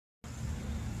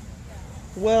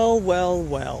Well, well,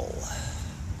 well.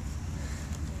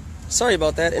 Sorry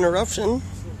about that interruption.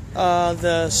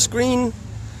 The screen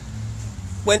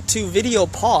went to video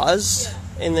pause,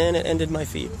 and then it ended my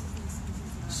feed.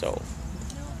 So,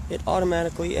 it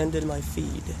automatically ended my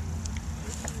feed.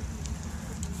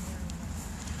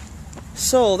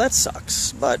 So, that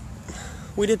sucks. But,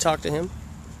 we did talk to him.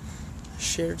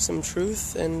 Shared some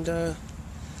truth, and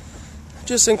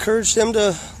just encouraged him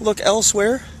to look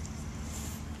elsewhere.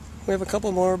 We have a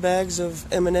couple more bags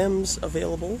of M&Ms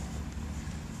available.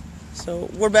 So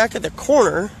we're back at the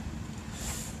corner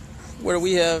where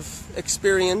we have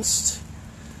experienced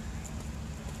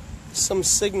some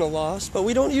signal loss, but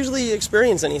we don't usually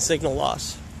experience any signal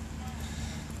loss.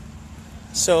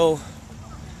 So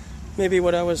maybe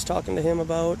what I was talking to him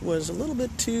about was a little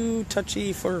bit too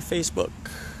touchy for Facebook.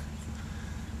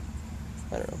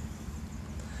 I don't know.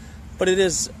 But it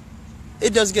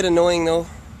does get annoying though,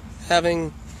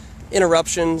 having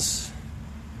interruptions.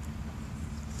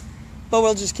 But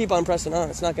we'll just keep on pressing on.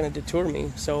 It's not going to detour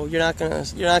me, so you're not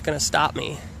gonna stop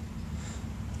me.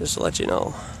 Just to let you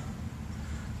know.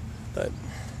 But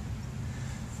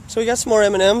so we got some more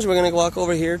M&Ms. We're gonna walk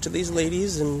over here to these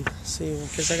ladies and see,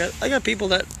 because I got people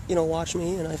that watch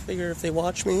me, and I figure if they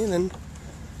watch me, then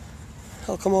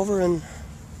I'll come over and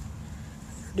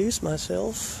introduce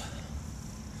myself.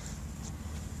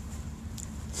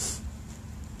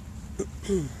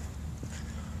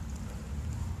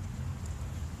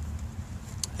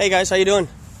 Hey guys, how you doing?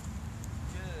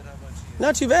 Good, how about you?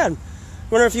 Not too bad.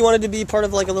 Wonder if you wanted to be part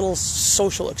of like a little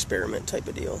social experiment type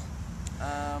of deal.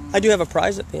 I do have a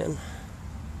prize at the end.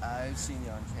 I've seen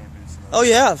you on campus. Oh,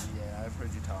 you have? Yeah, I've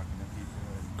heard you talking to people.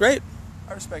 Great.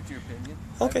 I respect your opinion.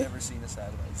 Okay. I've never seen a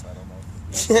satellite, so I don't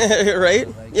know. Right?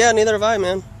 Yeah, neither have I,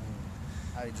 man.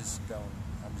 I just don't.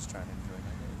 I'm just trying to enjoy my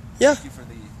day. Yeah. Thank you for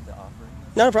the offering.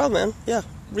 Not a problem, man. Yeah.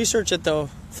 Research it though.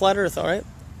 Flat Earth, alright?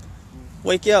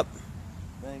 Wake you up.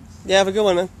 Thanks. Yeah, have a good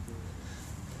one, man.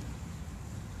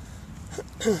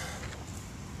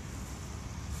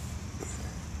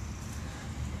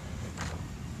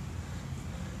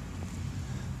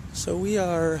 So we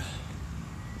are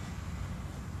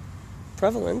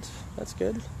prevalent. That's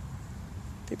good.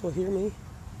 People hear me.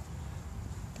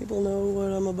 People know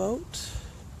what I'm about.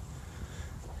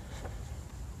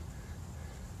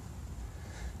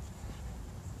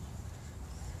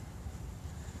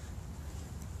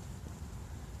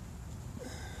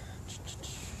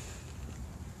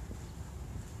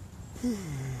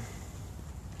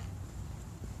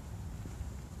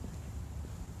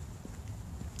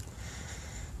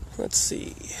 Let's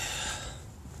see.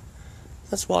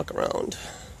 Let's walk around.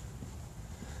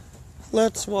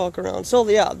 Let's walk around. So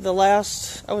yeah, the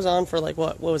last I was on for like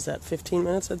what was that? 15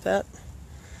 minutes at that.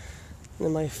 And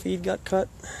then my feed got cut.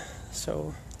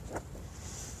 So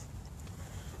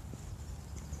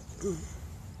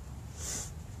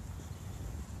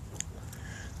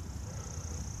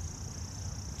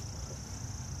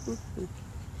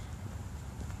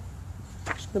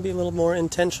just gonna be a little more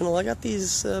intentional. I got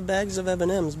these bags of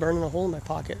M&Ms burning a hole in my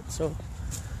pocket, so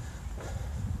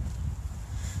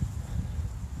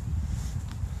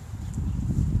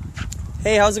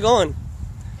hey, how's it going?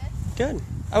 Good. Good.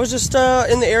 I was just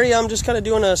in the area. I'm just kind of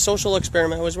doing a social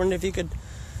experiment. I was wondering if you could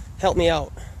help me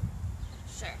out.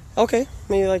 Sure. Okay,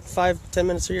 maybe like 5-10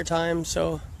 minutes of your time.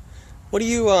 So, what do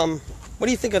you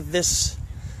think of this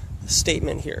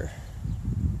statement here?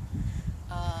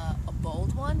 A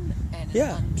bold one and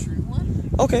Yeah. an untrue one.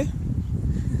 Okay,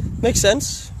 makes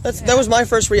sense. That was my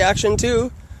first reaction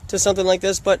too to something like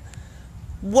this. But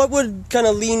what would kind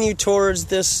of lean you towards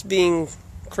this being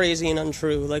crazy and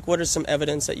untrue? Like, what is some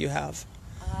evidence that you have?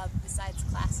 Besides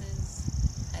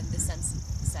classes and the sense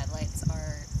that satellites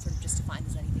are sort of just defined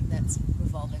as anything that's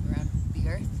revolving around the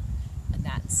Earth, and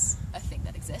that's a thing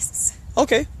that exists.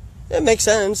 Okay, it makes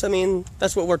sense. I mean,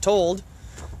 that's what we're told.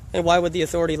 And why would the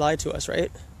authority lie to us,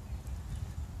 right?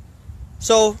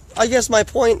 So, I guess my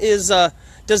point is,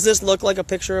 does this look like a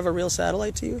picture of a real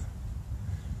satellite to you?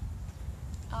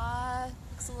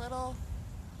 Looks a little,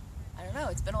 I don't know,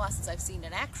 it's been a while since I've seen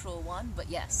an actual one, but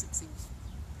yes, it seems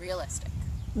realistic.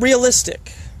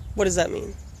 Realistic. What does that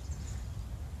mean?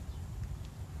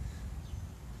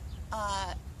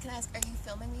 Can I ask, are you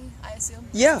filming me, I assume?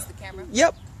 Yeah. This is the camera?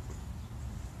 Yep.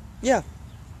 Yeah.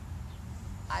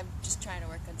 I'm just trying to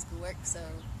work on schoolwork, so...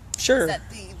 Sure. Is that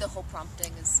the whole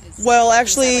prompting is well,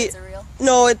 actually, satellites are real?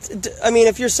 no, I mean,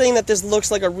 if you're saying that this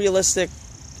looks like a realistic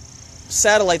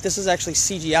satellite, this is actually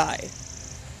CGI.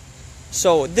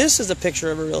 So this is a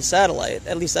picture of a real satellite.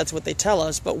 At least that's what they tell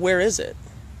us, but where is it?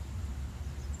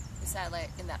 The satellite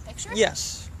in that picture?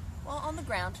 Yes. Well, Well, on the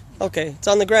ground. Okay, it's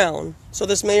on the ground. So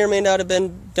this may or may not have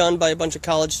been done by a bunch of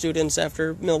college students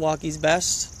after Milwaukee's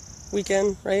Best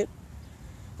weekend, right?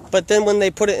 But then when they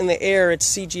put it in the air, it's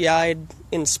CGI'd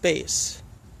in space.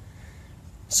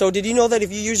 So did you know that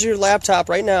if you use your laptop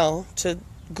right now to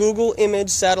Google image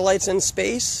satellites in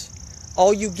space,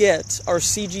 all you get are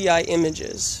CGI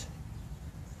images?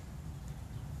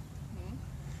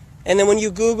 And then when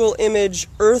you Google image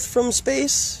Earth from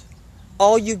space,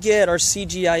 all you get are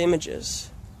CGI images.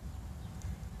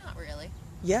 Not really.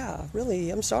 Yeah,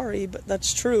 really, I'm sorry, but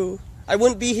that's true. I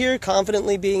wouldn't be here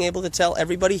confidently being able to tell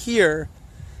everybody here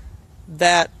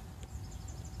that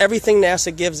everything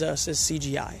NASA gives us is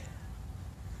CGI.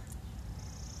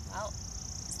 Well,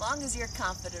 as long as you're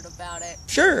confident about it,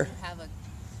 Sure. you have a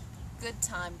good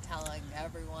time telling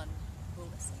everyone who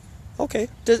listens. Okay.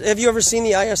 Have you ever seen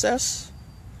the ISS?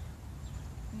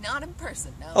 Not in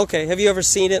person, no. Okay. Have you ever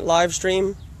seen it live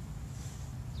stream?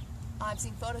 I've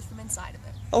seen photos from inside of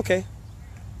it. Okay.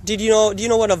 Do you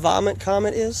know what a vomit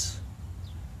comet is?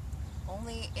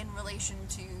 Only in relation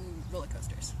to roller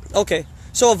coasters. Okay.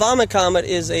 So a vomit comet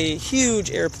is a huge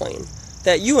airplane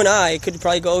that you and I could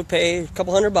probably go pay a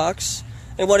couple $100,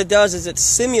 and what it does is it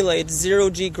simulates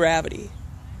zero-G gravity.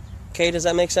 Okay, does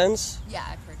that make sense? Yeah,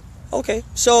 I've heard of those. Okay.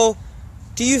 So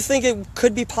do you think it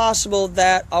could be possible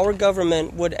that our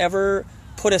government would ever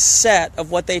put a set of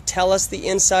what they tell us the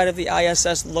inside of the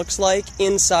ISS looks like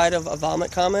inside of a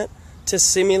vomit comet to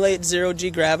simulate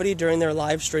zero-G gravity during their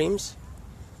live streams?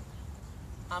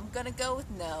 I'm gonna go with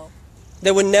no.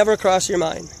 That would never cross your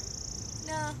mind?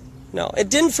 No. No. It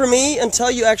didn't for me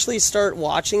until you actually start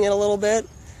watching it a little bit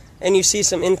and you see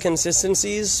some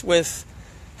inconsistencies with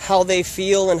how they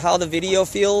feel and how the video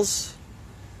feels.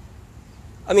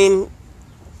 I mean,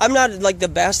 I'm not like the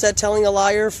best at telling a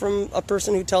liar from a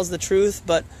person who tells the truth,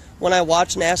 but when I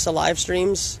watch NASA live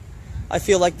streams, I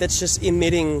feel like that's just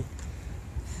emitting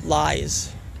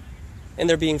lies, and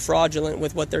they're being fraudulent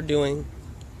with what they're doing.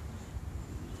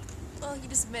 Well, you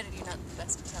just admitted you're not the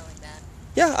best at telling that.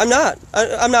 Yeah, I'm not.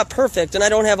 I'm not perfect, and I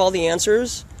don't have all the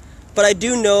answers, but I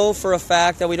do know for a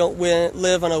fact that we don't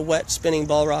live on a wet spinning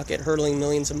ball rocket hurtling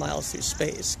millions of miles through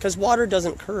space, because water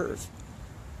doesn't curve.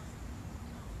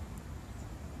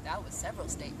 That was several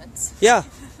statements. Yeah.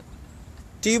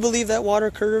 Do you believe that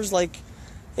water curves, like,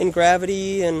 in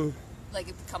gravity and... Like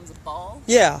it becomes a ball?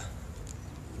 Yeah.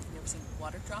 You've never seen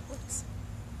water droplets?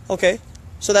 Okay.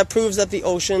 So that proves that the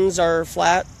oceans are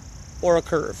flat or a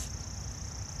curve.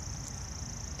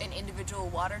 An individual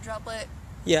water droplet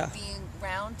Yeah. being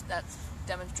round, that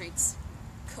demonstrates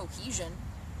cohesion.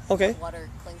 Okay. Water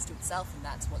clings to itself, and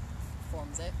that's what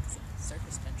forms it, because of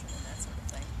surface tension and that sort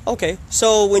of thing. Okay.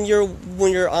 So when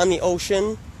you're on the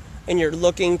ocean and you're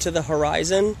looking to the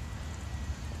horizon,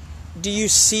 do you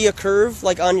see a curve,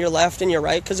 like on your left and your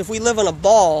right? Because if we live on a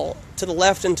ball, to the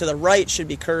left and to the right should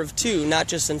be curved too, not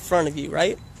just in front of you,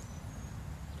 right?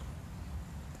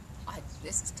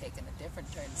 This is taking a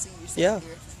different turn. So you're saying Yeah.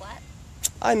 the Earth is flat?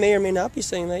 I may or may not be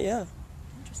saying that, yeah.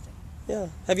 Interesting. Yeah.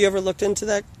 Have you ever looked into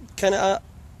that kind of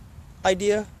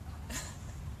idea?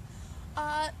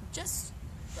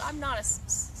 I'm not a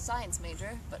science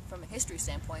major, but from a history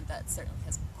standpoint, that certainly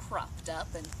has cropped up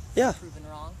and Yeah. proven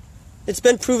wrong. It's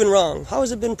been proven wrong. How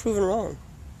has it been proven wrong,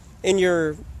 in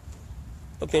your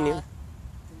opinion?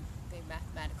 They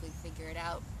mathematically figure it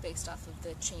out based off of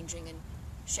the changing in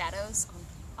shadows on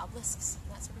obelisks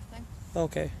and that sort of thing.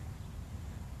 Okay.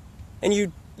 And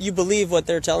you believe what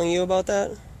they're telling you about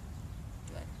that?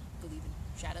 Do I believe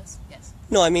in shadows? Yes.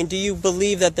 No, I mean, do you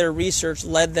believe that their research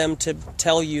led them to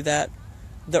tell you that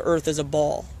the Earth is a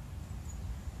ball?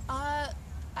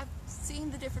 I've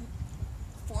seen the different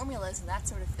formulas and that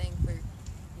sort of thing for, if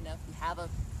you have a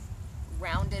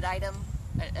rounded item,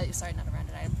 sorry, not a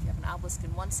rounded item, if you have an obelisk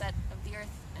in one set of the Earth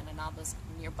and an obelisk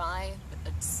nearby,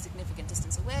 but a significant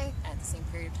distance away, and at the same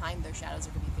period of time, their shadows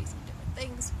are going to be facing different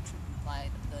things, which would imply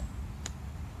that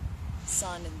the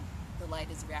sun and the light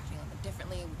is reacting on them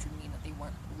differently, which would mean that they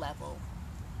weren't level,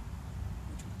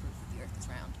 which would prove that the Earth is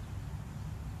round.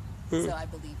 So I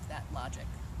believe that logic.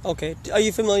 Okay. Are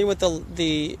you familiar with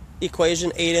the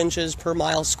equation 8 inches per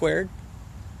mile squared?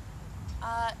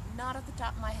 Not at the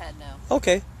top of my head, no.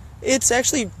 Okay. It's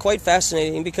actually quite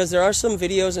fascinating because there are some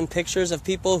videos and pictures of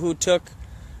people who took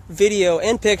video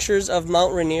and pictures of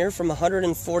Mount Rainier from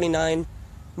 149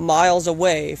 miles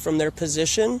away from their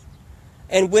position.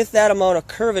 And with that amount of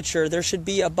curvature, there should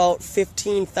be about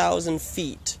 15,000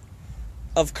 feet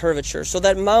of curvature. So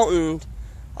that mountain,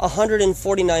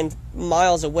 149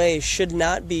 miles away, should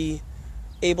not be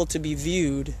able to be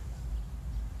viewed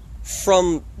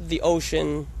from the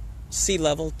ocean sea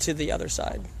level to the other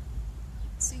side.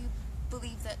 So you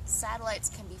believe that satellites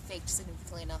can be faked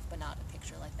significantly enough, but not a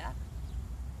picture like that?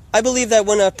 I believe that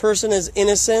when a person is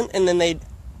innocent and then they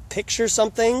picture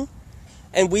something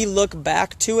and we look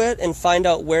back to it and find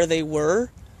out where they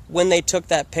were when they took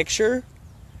that picture,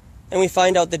 and we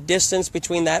find out the distance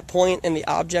between that point and the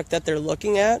object that they're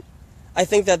looking at, I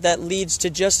think that that leads to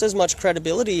just as much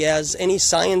credibility as any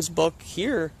science book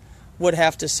here would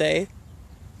have to say.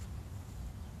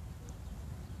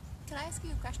 Can I ask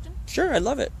you a question? Sure, I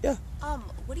love it, yeah.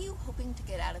 What are you hoping to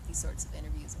get out of these sorts of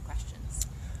interviews and questions?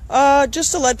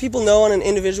 Just to let people know on an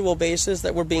individual basis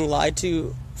that we're being lied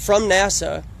to from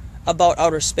NASA about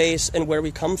outer space and where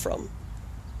we come from.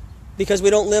 Because we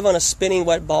don't live on a spinning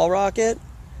wet ball rocket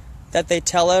that they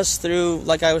tell us through,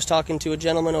 like I was talking to a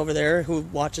gentleman over there who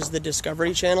watches the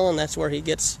Discovery Channel, and that's where he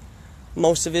gets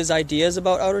most of his ideas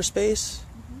about outer space.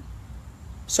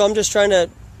 So I'm just trying to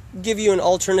give you an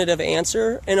alternative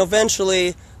answer, and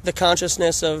eventually the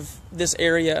consciousness of this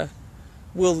area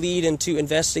will lead into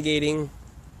investigating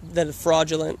the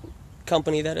fraudulent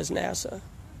company that is NASA.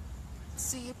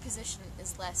 So your position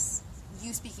is less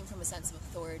you speaking from a sense of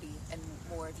authority and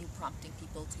more of you prompting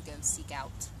people to go seek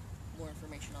out more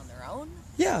information on their own?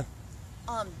 Yeah.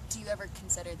 Do you ever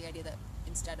consider the idea that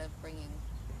instead of bringing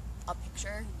a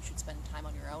picture, you should spend time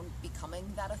on your own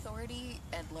becoming that authority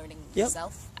and learning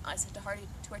yourself as to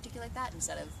articulate that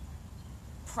instead of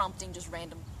prompting just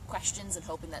random questions and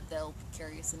hoping that they'll be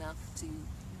curious enough to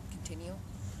continue?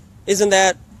 Isn't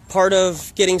that part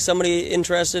of getting somebody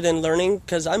interested in learning?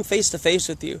 Because I'm face-to-face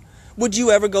with you. Would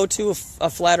you ever go to a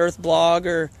Flat Earth blog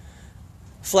or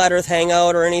Flat Earth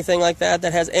hangout or anything like that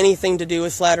that has anything to do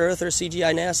with Flat Earth or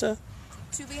CGI NASA?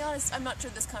 To be honest, I'm not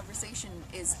sure this conversation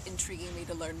is intriguing me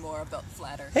to learn more about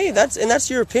Flat Earth. Hey, that's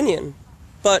your opinion.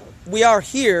 But we are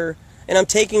here, and I'm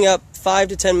taking up 5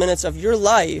 to 10 minutes of your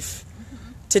life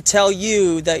to tell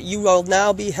you that you will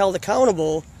now be held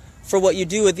accountable for what you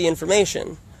do with the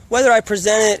information. Whether I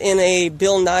present it in a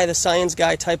Bill Nye the Science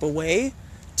Guy type of way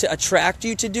to attract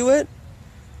you to do it,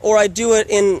 or I do it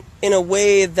in a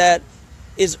way that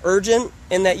is urgent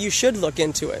and that you should look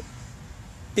into it.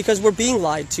 Because we're being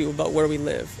lied to about where we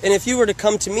live. And if you were to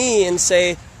come to me and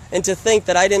say, and to think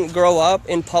that I didn't grow up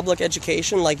in public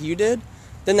education like you did,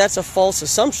 then that's a false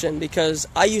assumption, because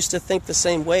I used to think the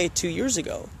same way 2 years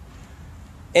ago.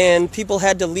 And people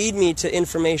had to lead me to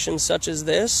information such as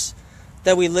this,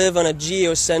 that we live on a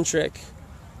geocentric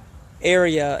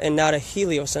area and not a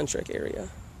heliocentric area.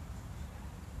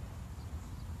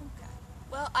 Okay.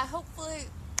 Well, hopefully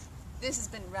this has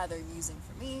been rather amusing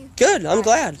for me. Good, I'm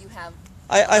glad. You have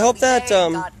I hope that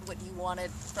got what you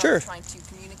wanted from trying to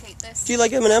communicate this. Do you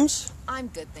like M&Ms? I'm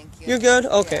good, thank you. You're good?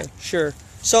 Okay, sure.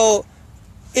 So,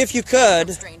 if you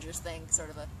could... Strangers thing, sort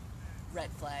of a red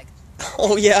flag.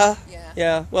 Oh, yeah? Yeah.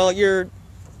 Yeah, well, you're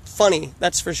funny,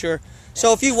 that's for sure.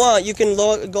 So if you want, you can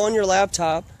go on your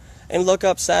laptop and look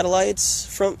up satellites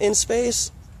from in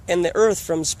space and the Earth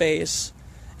from space,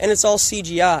 and it's all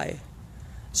CGI.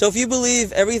 So if you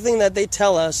believe everything that they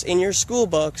tell us in your school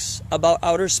books about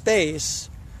outer space,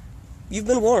 you've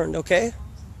been warned, okay?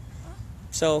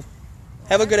 So,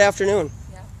 have a good afternoon.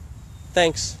 Yeah.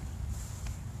 Thanks.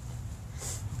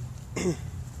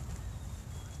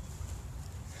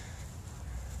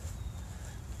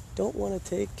 Don't want to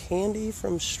take candy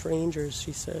from strangers,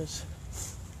 she says.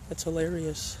 That's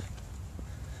hilarious.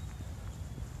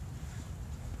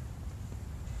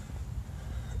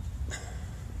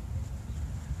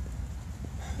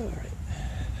 All right.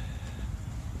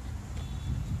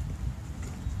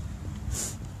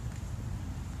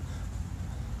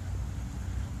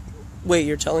 Wait,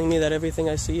 you're telling me that everything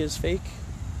I see is fake?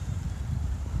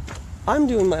 I'm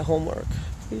doing my homework.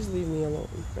 Please leave me alone,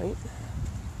 right?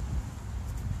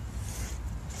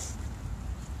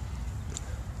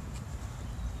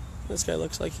 This guy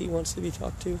looks like he wants to be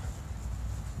talked to.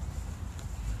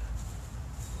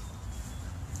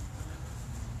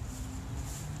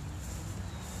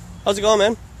 How's it going,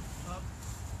 man?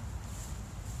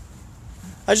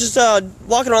 I was just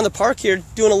walking around the park here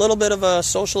doing a little bit of a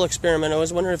social experiment. I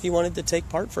was wondering if you wanted to take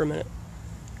part for a minute.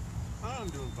 I'm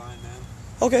doing fine, man.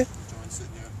 Okay. Enjoying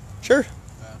sitting here. Sure.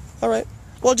 Yeah. All right.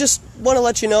 Well, just want to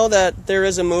let you know that there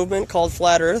is a movement called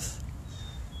Flat Earth.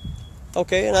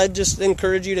 Okay, and I just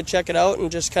encourage you to check it out and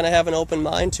just kind of have an open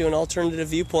mind to an alternative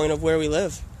viewpoint of where we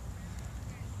live.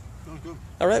 Doing good.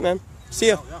 All right, man. See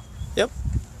ya. Oh, yeah. Yep.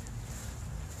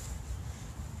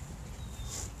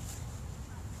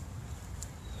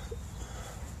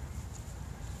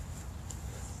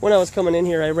 When I was coming in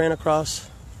here, I ran across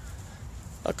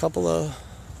a couple of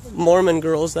Mormon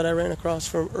girls that I ran across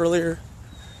from earlier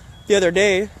the other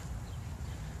day,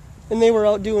 and they were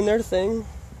out doing their thing,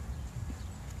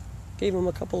 Gave him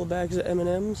a couple of bags of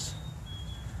M&Ms.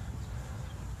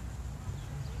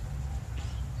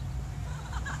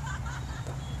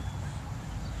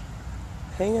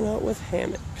 Hanging out with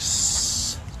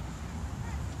hammocks.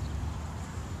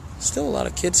 Still a lot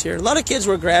of kids here. A lot of kids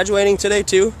were graduating today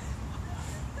too.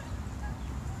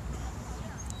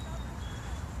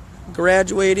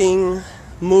 Graduating,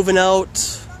 moving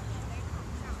out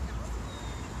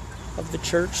of the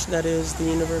church that is the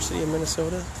University of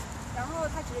Minnesota.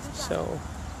 So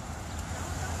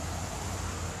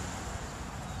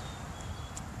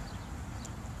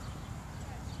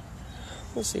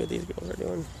we'll see what these girls are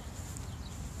doing.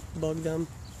 Bug them.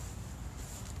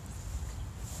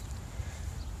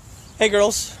 Hey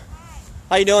girls.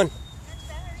 How you doing?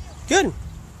 Good.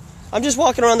 I'm just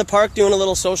walking around the park doing a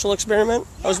little social experiment.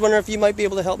 I was wondering if you might be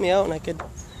able to help me out and I could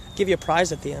give you a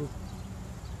prize at the end.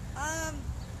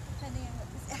 Depending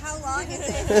on how long is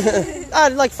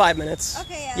it? Like 5 minutes.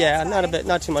 Okay, yeah,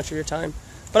 not too much of your time.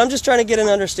 But I'm just trying to get an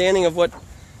understanding of what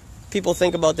people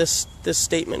think about this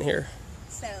statement here.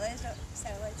 Satellites don't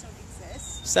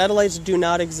exist. Satellites do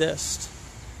not exist.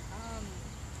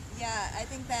 Yeah, I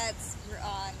think that's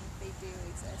wrong. They do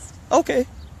exist. Okay.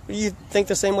 You think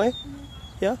the same way? Mm-hmm.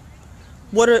 Yeah?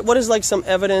 What is like some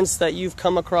evidence that you've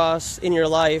come across in your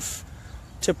life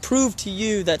to prove to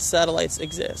you that satellites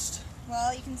exist?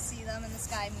 Well, you can see them in the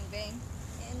sky moving.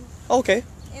 Okay.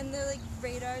 In the like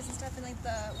radars and stuff, and like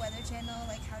the Weather Channel.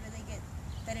 Like, how do they get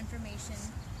that information?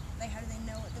 Like, how do they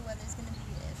know what the weather's going to be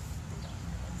if they don't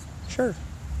know it? Sure.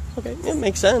 Okay, it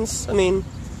makes sense. I mean,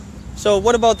 so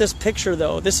what about this picture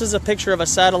though? This is a picture of a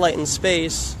satellite in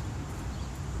space.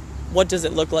 What does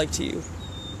it look like to you?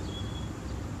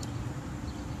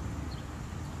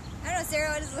 I don't know,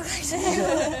 Sarah. What does it look like to you?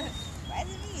 Why is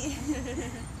it me?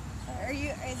 Are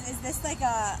you? Is this like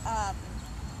a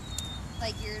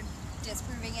like you're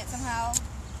disproving it somehow?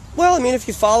 Well, I mean, if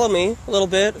you follow me a little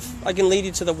bit, I can lead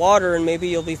you to the water, and maybe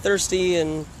you'll be thirsty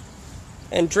and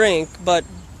drink. But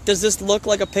does this look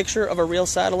like a picture of a real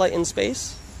satellite in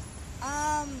space?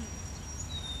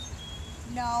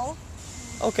 No.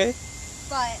 Okay.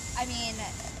 But I mean,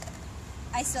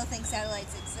 I still think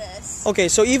satellites exist. Okay,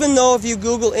 so even though if you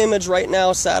Google image right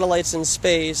now, satellites in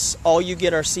space, all you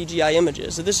get are CGI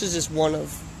images. So this is just one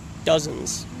of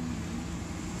dozens.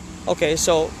 Okay,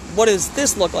 so what does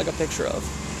this look like a picture of?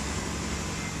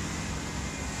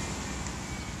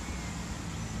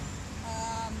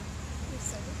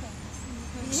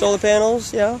 Solar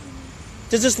panels, yeah.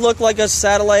 Does this look like a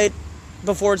satellite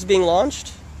before it's being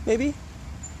launched? Maybe?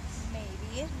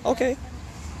 Maybe. Okay.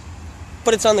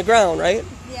 But it's on the ground, right?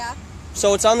 Yeah.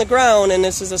 So it's on the ground, and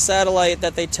this is a satellite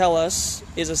that they tell us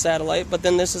is a satellite, but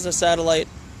then this is a satellite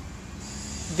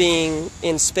being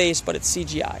in space, but it's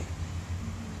CGI.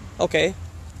 Okay.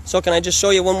 So can I just show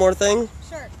you one more thing?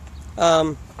 Sure.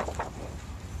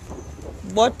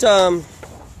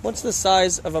 What's the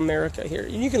size of America here?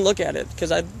 You can look at it,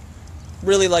 because I'd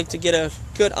really like to get a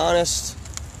good, honest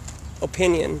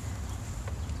opinion.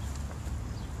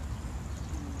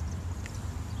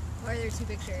 Or are there two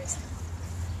pictures?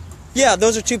 Yeah,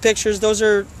 those are two pictures. Those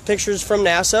are pictures from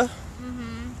NASA.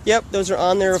 Mm-hmm. Yep, those are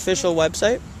on their official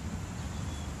website.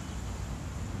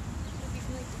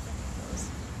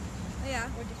 Yeah.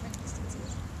 Or different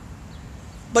distances.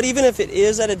 But even if it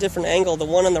is at a different angle, the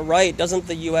one on the right, doesn't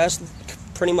the U.S.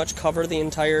 pretty much cover the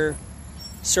entire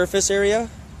surface area?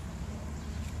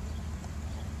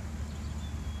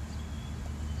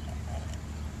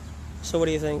 So what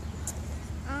do you think?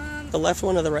 The left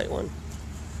one or the right one?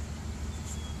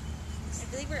 I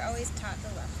feel like we're always taught the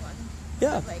left one.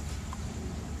 Yeah. Like,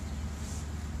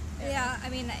 yeah, I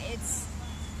mean, it's...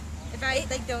 If I,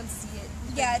 don't see it...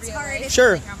 Yeah, it's hard. Life,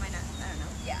 sure. Like, how am I not? I don't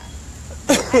know. Yeah.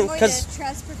 I'm going to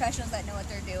trust professionals that know what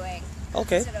they're doing.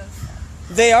 Okay. Instead of...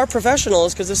 They are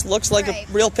professionals, because this looks like a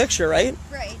real picture, right?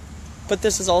 Right. But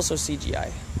this is also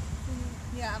CGI.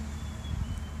 Yeah.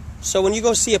 So when you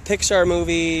go see a Pixar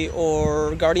movie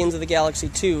or Guardians of the Galaxy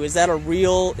 2, is that a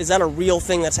real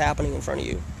thing that's happening in front of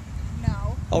you?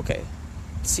 No. Okay.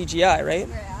 CGI, right?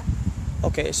 Yeah.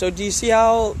 Okay, so do you see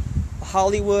how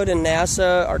Hollywood and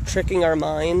NASA are tricking our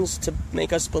minds to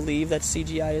make us believe that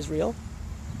CGI is real?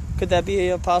 Could that be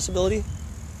a possibility?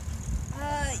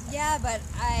 Yeah, but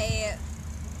I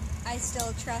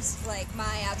still trust, like,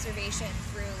 my observation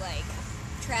through, like,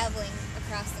 traveling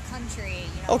across the country,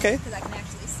 you know, okay, because I can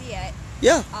actually see it.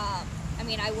 Yeah. I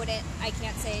mean, I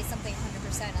can't say something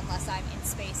 100% unless I'm in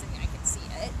space and I can see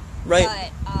it. Right.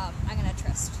 But I'm going to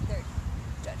trust their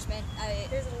judgment.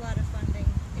 There's a lot of funding.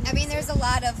 I mean, there's a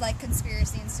lot of, like,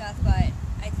 conspiracy and stuff, but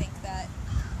I think that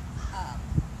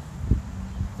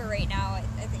for right now, I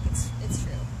think it's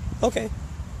true. Okay.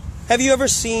 Have you ever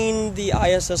seen the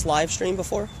ISS live stream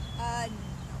before?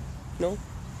 No?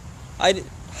 I'd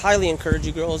highly encourage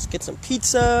you girls, get some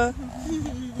pizza.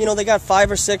 You know, they got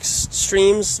 5 or 6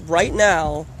 streams right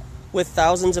now with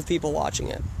thousands of people watching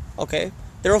it. Okay?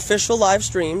 They're official live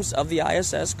streams of the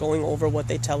ISS going over what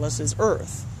they tell us is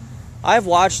Earth. I've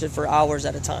watched it for hours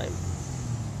at a time.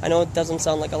 I know it doesn't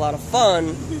sound like a lot of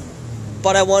fun,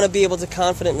 but I want to be able to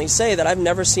confidently say that I've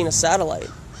never seen a satellite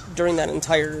during that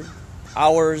entire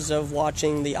hours of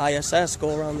watching the ISS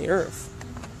go around the Earth.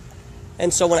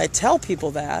 And so when I tell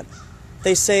people that,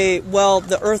 they say, well,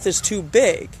 the Earth is too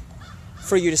big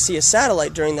for you to see a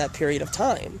satellite during that period of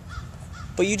time.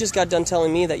 But you just got done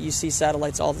telling me that you see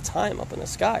satellites all the time up in the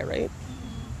sky, right?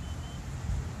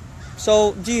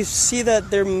 So do you see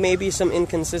that there may be some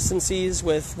inconsistencies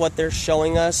with what they're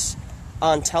showing us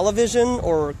on television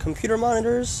or computer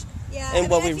monitors and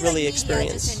what we really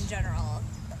experience? Just in general,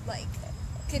 like,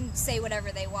 can say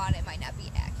whatever they want. It might not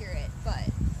be accurate, but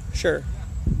sure.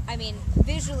 I mean,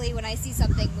 visually, when I see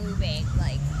something moving,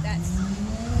 like, that's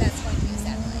going to be a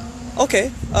satellite.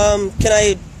 Okay. Can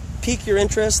I pique your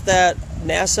interest that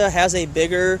NASA has a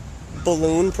bigger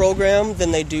balloon program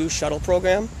than they do shuttle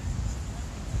program?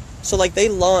 So, like, they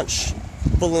launch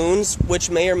balloons which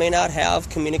may or may not have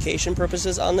communication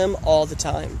purposes on them all the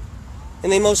time.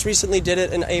 And they most recently did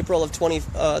it in April of the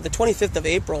 25th of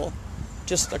April,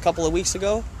 just a couple of weeks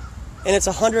ago. And it's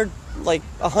 100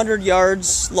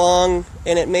 yards long,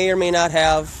 and it may or may not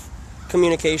have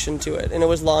communication to it. And it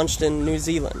was launched in New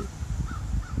Zealand.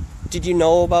 Did you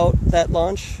know about that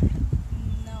launch?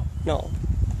 No. No.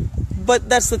 But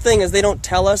that's the thing, is they don't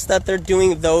tell us that they're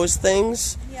doing those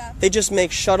things. Yeah. They just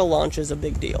make shuttle launches a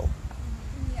big deal.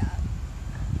 Yeah.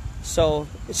 So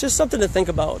it's just something to think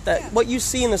about. That what you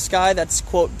see in the sky that's,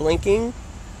 quote, blinking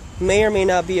may or may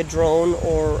not be a drone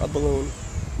or a balloon.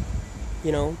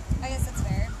 You know? I guess that's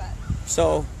fair, but...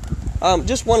 So,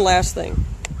 just one last thing.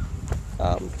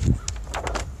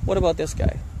 What about this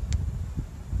guy?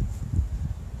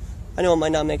 I know it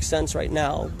might not make sense right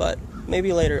now, but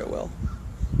maybe later it will.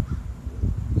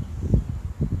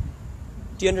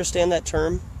 Do you understand that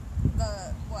term?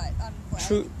 The what?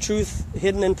 Unflagged? Truth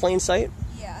hidden in plain sight?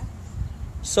 Yeah.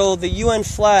 So the UN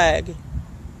flag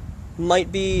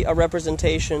might be a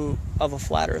representation of a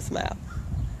flat Earth map.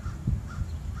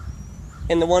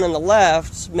 And the one on the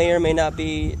left may or may not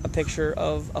be a picture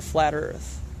of a flat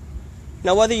Earth.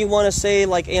 Now, whether you want to say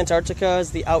like Antarctica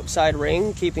is the outside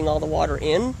ring, keeping all the water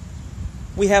in,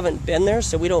 we haven't been there,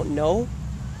 so we don't know.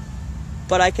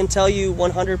 But I can tell you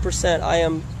 100%, I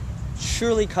am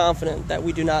surely confident that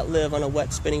we do not live on a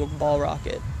wet spinning ball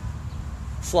rocket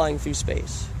flying through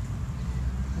space.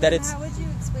 That it's... How would you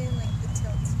explain like the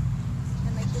tilt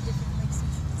and like the different like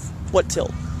seasons? What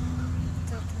tilt?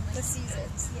 Tilt and, like, The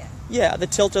seasons, yeah. Yeah, the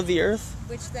tilt of the Earth.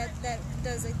 Which that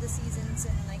does like the seasons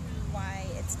and like why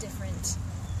it's different.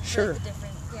 Sure. Like, the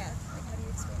different, yeah. Like how do you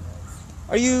explain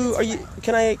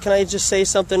those? Can I just say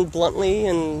something bluntly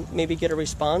and maybe get a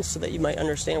response so that you might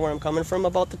understand where I'm coming from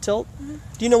about the tilt? Mm-hmm.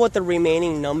 Do you know what the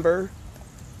remaining number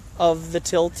of the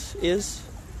tilt is?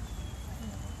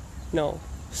 No,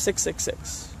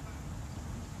 666.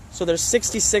 So there's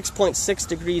 66.6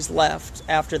 degrees left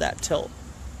after that tilt.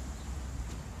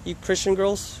 You Christian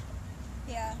girls?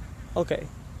 Yeah. Okay.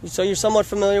 So you're somewhat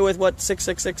familiar with what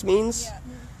 666 means? Yeah.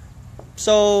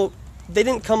 So they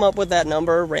didn't come up with that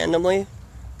number randomly,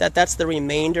 that's the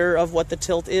remainder of what the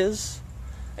tilt is.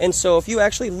 And so if you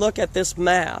actually look at this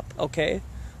map, okay,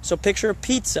 so picture a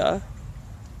pizza,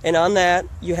 and on that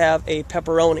you have a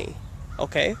pepperoni,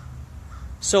 okay?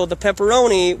 So the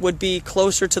pepperoni would be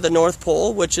closer to the North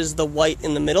Pole, which is the white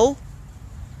in the middle.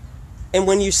 And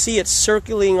when you see it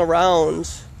circling around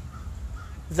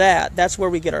that's where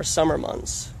we get our summer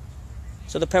months.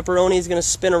 So the pepperoni is going to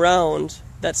spin around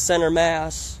that center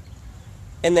mass,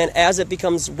 and then as it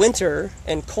becomes winter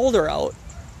and colder out,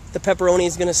 the pepperoni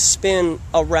is going to spin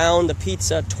around the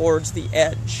pizza towards the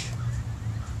edge.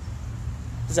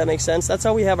 Does that make sense? That's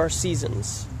how we have our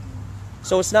seasons.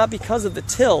 So it's not because of the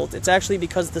tilt, it's actually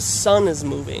because the sun is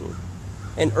moving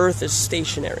and Earth is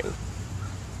stationary.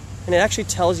 And it actually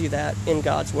tells you that in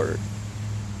God's Word,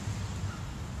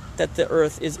 that the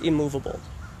Earth is immovable.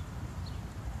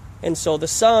 And so the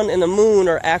sun and the moon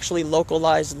are actually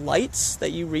localized lights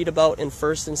that you read about in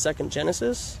 1st and 2nd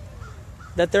Genesis,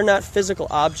 that they're not physical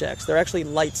objects, they're actually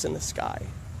lights in the sky.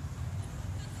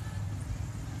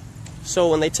 So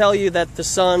when they tell you that the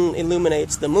sun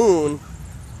illuminates the moon,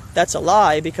 that's a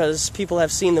lie, because people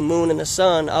have seen the moon and the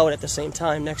sun out at the same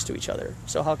time next to each other.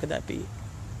 So how could that be?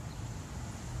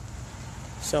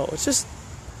 So it's just,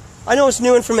 I know it's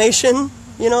new information,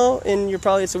 you know, and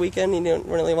it's a weekend, you don't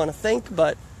really want to think,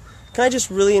 but can I just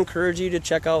really encourage you to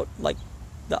check out like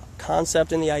the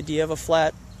concept and the idea of a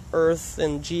flat Earth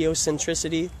and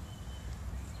geocentricity?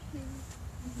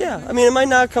 Yeah, I mean, it might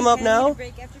not come up now.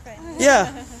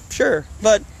 Yeah, sure.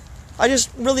 But I just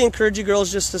really encourage you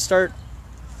girls just to start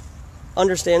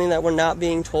understanding that we're not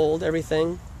being told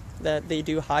everything, that they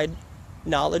do hide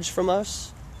knowledge from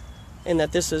us, and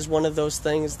that this is one of those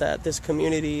things that this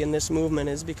community and this movement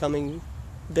is becoming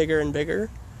bigger and bigger,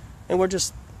 and we're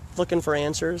just looking for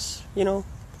answers, you know?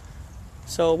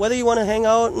 So whether you want to hang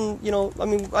out and, you know, I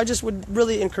mean, I just would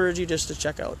really encourage you just to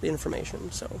check out the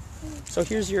information. So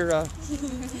here's your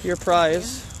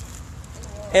prize.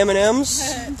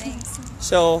 M&Ms. Thanks.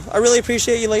 So I really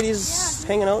appreciate you ladies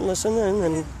hanging out and listening,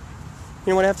 and you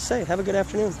know what I have to say. Have a good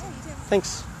afternoon. Yeah, you too.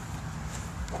 Thanks.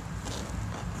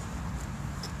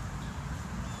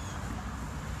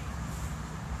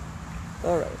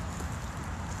 All right.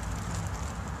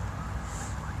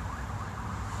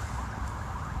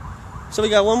 So we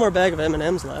got one more bag of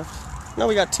M&Ms left. No,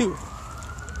 we got two.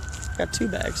 Got two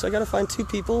bags. So I got to find two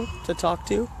people to talk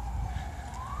to.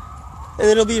 And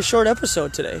it'll be a short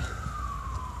episode today.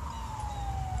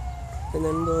 And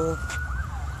then we'll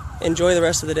enjoy the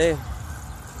rest of the day.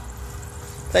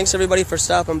 Thanks everybody for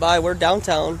stopping by. We're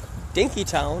downtown,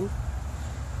 Dinkytown,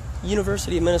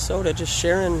 University of Minnesota, just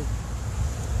sharing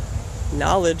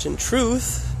knowledge and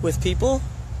truth with people.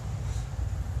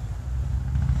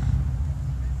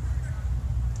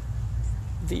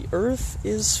 The Earth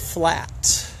is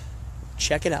flat.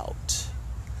 Check it out.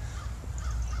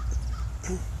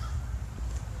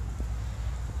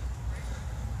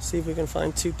 See if we can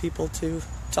find two people to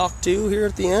talk to here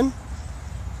at the end.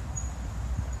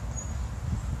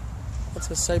 That's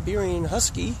a Siberian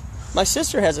Husky. My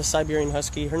sister has a Siberian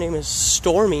Husky. Her name is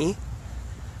Stormy.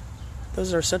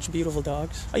 Those are such beautiful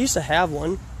dogs. I used to have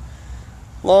one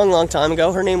long time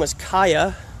ago. Her name was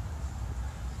Kaya.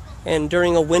 And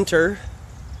during a winter,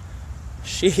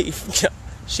 she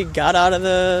got out of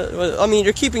the... I mean,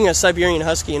 you're keeping a Siberian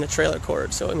Husky in a trailer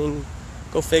court, so, I mean,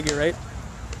 go figure, right?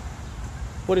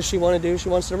 What does she want to do? She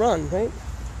wants to run, right?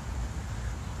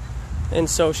 And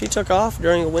so she took off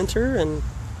during a winter, and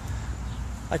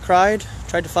I cried,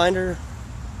 tried to find her,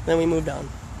 then we moved on.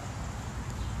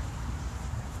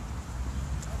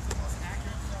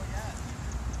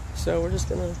 So we're just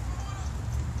gonna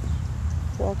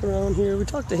walk around here. We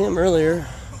talked to him earlier.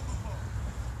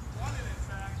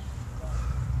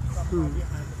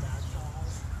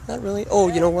 Not really. Oh,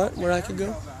 you know what? Where I could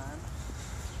go?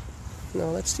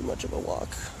 No, that's too much of a walk.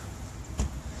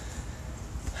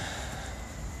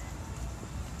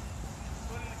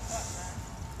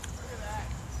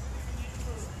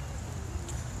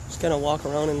 Just gonna walk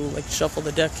around and like shuffle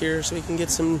the deck here so we can get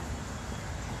some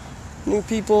new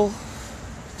people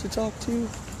to talk to.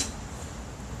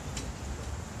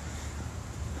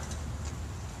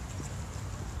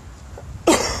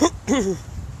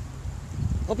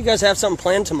 Hope you guys have something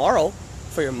planned tomorrow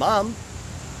for your mom.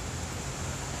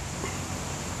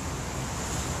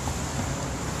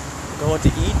 Go out to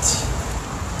eat.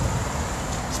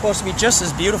 It's supposed to be just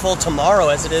as beautiful tomorrow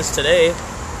as it is today.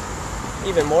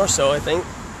 Even more so, I think.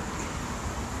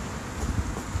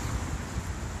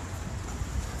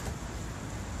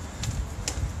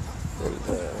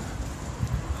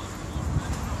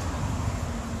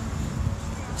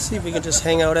 See if we can just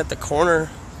hang out at the corner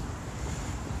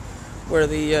where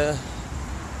the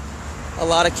a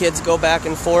lot of kids go back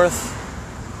and forth.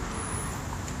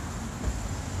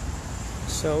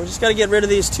 So we just got to get rid of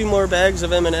these two more bags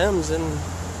of M&Ms and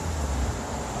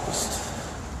just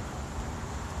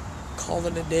call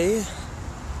it a day.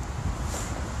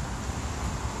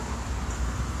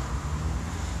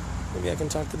 Maybe I can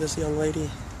talk to this young lady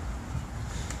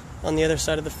on the other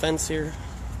side of the fence here.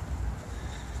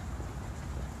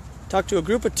 Talk to a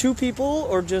group of two people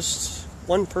or just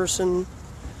one person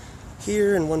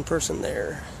here and one person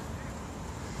there.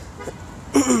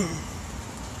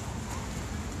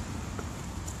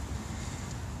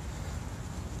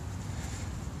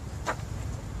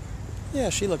 Yeah,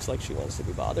 she looks like she wants to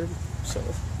be bothered, so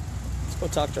let's go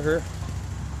talk to her.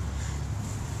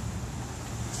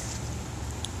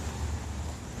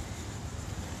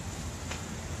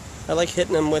 I like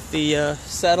hitting them with the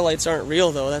satellites aren't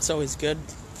real, though. That's always good.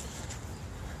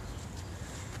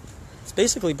 It's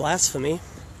basically blasphemy.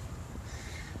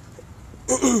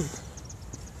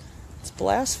 It's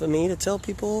blasphemy to tell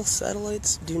people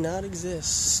satellites do not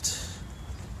exist.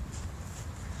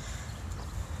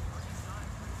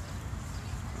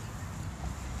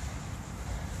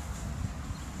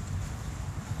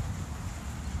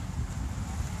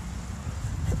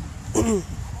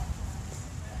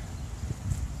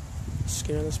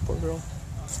 Scare this poor girl.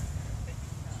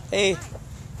 Hey,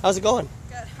 how's it going?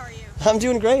 Good. How are you? I'm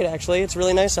doing great, actually. It's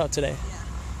really nice out today.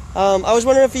 Yeah. I was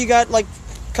wondering if you got like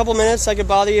a couple minutes I could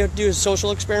bother you to do a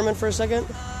social experiment for a second?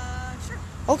 Sure.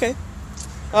 Okay.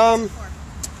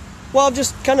 Well, I'm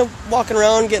just kind of walking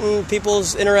around getting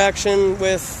people's interaction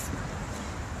with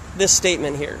this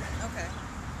statement here. Okay.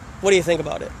 What do you think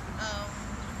about it?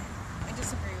 I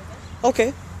disagree with it.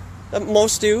 Okay.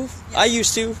 Most do. Yeah. I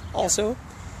used to also.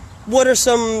 What are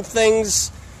some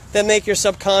things that make your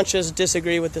subconscious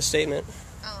disagree with this statement?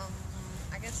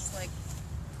 I guess like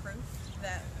proof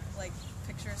that like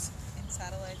pictures in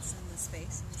satellites in the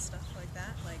space and stuff like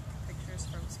that, like pictures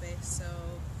from space. So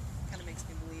kind of makes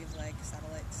me believe like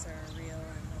satellites are real,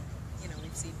 and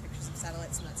we've seen pictures of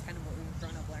satellites, and that's kind of what we've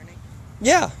grown up learning.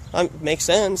 Yeah, makes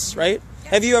sense, right? Yeah.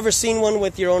 Have you ever seen one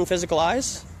with your own physical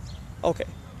eyes? Okay.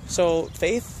 So,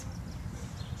 faith?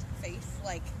 Faith,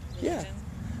 like Yeah. religion.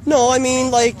 No, I mean,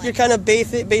 Faith like, and, you're kind of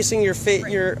basing your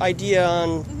Right. your idea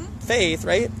on faith,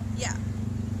 right? Yeah.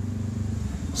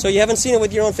 So you haven't seen it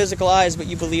with your own physical eyes, but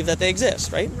you believe that they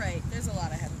exist, right? Right. There's a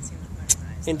lot I haven't seen with my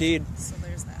own eyes. Indeed. So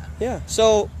there's that. Yeah.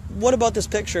 So, what about this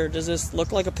picture? Does this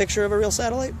look like a picture of a real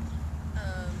satellite?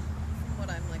 From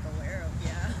what I'm like aware of,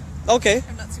 yeah. Okay.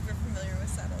 I'm not super familiar with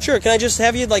satellites. Sure. Can I just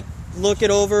have you, like, look it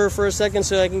over for a second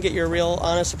so I can get your real,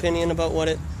 honest opinion about what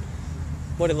it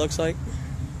looks like?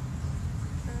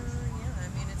 Yeah, I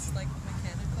mean, it's like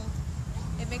mechanical.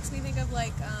 It makes me think of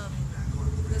like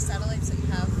the satellites that you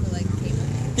have for like cable.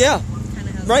 Yeah. Kind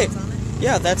of has Right. those on it.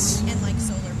 Yeah, that's... And like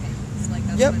solar panels. Like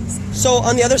that's Yep. what I'm seeing. So,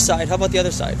 on the other side, how about the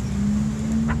other side?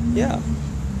 Yeah.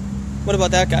 What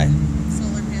about that guy?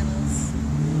 Solar panels.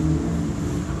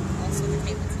 Also the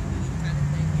cable TV kind of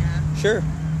thing, yeah. Sure.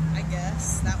 I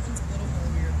guess. That one's a little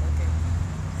more weird looking.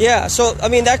 Yeah, so, I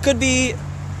mean, that could be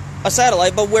a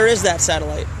satellite, but where is that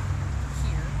satellite?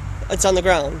 Here. It's on the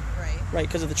ground, Right. right,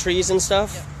 because of the trees and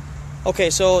stuff? Yep. Okay,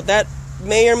 so that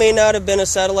may or may not have been a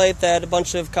satellite that a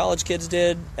bunch of college kids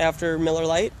did after Miller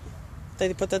Lite.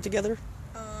 They put that together?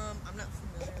 I'm not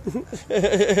familiar with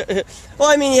that. Well,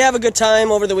 I mean, you have a good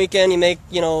time over the weekend. You make,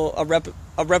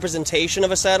 a representation of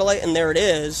a satellite, and there it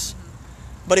is.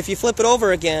 But if you flip it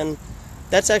over again,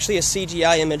 that's actually a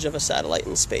CGI image of a satellite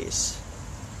in space.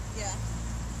 Yeah.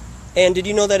 And did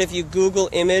you know that if you Google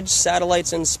image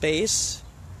satellites in space,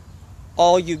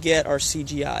 all you get are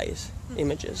CGI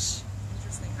images?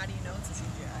 Interesting. How do you know it's a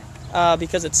CGI?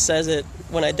 Because it says it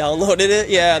when I downloaded it.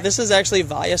 Yeah, this is actually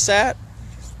Viasat.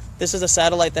 This is a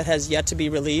satellite that has yet to be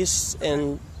released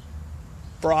and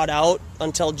brought out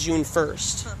until June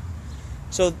 1st. Huh.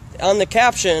 So on the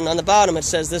caption, on the bottom, it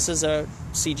says this is a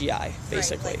CGI,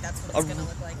 basically. Right, like that's what it's gonna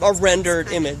look like. A It's rendered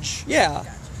tiny. image. Yeah.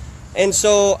 Gotcha. And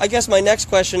so I guess my next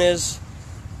question is,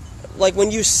 like,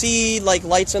 when you see, like,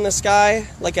 lights in the sky,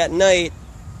 like at night,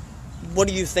 what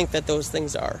do you think that those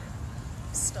things are?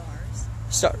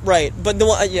 Stars. Right, but the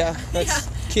one, yeah, that's Yeah.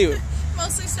 cute.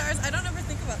 Mostly stars. I don't ever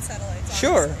think about satellites.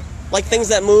 Sure. Honestly. Like things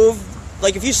that move,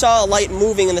 like if you saw a light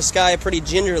moving in the sky pretty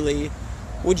gingerly,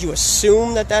 would you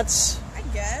assume that that's I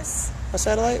guess. a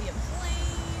satellite? Maybe a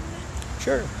plane.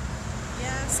 Sure.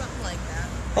 Yeah, something like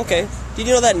that. Okay. Did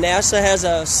you know that NASA has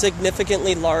a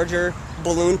significantly larger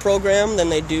balloon program than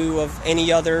they do of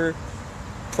any other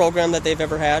program that they've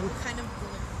ever had? What kind of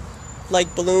balloon?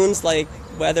 Like balloons, like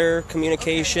weather,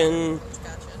 communication,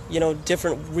 Gotcha.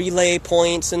 Different relay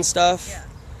points and stuff. Yeah.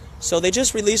 So they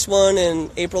just released one in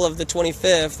April of the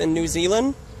 25th in New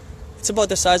Zealand. It's about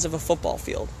the size of a football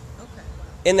field. Okay. Wow.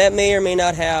 And that may or may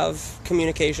not have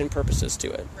communication purposes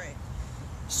to it. Right.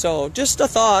 So just a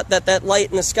thought that that light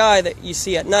in the sky that you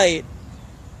see at night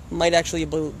might actually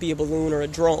be a balloon or a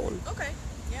drone. Okay.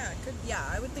 Yeah. It could. Yeah,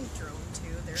 I would think drone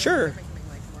too. They're Sure. becoming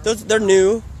like more. They're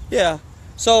new. Yeah.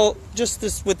 So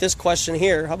just with this question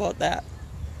here, how about that?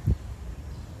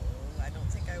 I don't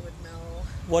think I would know.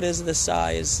 What is the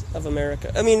size of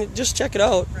America? I mean, just check it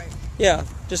out. Right. Yeah.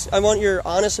 I want your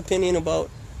honest opinion about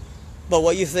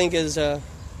what you think is the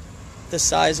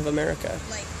size of America.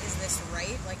 Like, is this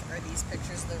right? Like, are these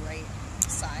pictures the right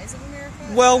size of America?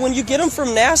 Well, when you get them from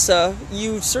NASA,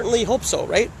 you certainly hope so,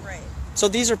 right? Right. So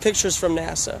these are pictures from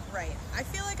NASA. Right. I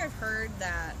feel like I've heard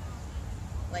that,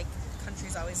 like,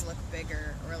 countries always look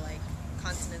bigger, or, like,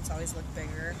 continents always look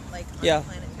bigger, like, on Yeah.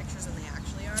 planet pictures than they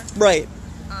actually are. Right.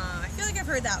 I feel like I've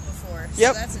heard that before, so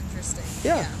Yep. that's interesting.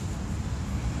 Yeah.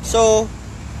 So,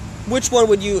 which one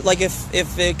would you, like, if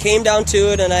it came down to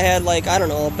it and I had, like, I don't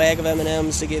know, a bag of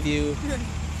M&Ms to give you,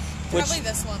 which, Probably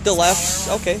this one. the left?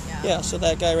 smaller one. Okay. Yeah, so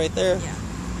that guy right there.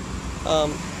 Yeah.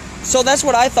 So that's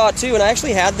what I thought, too, and I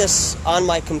actually had this on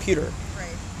my computer. Right.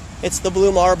 It's the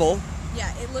blue marble.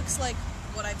 Yeah, it looks like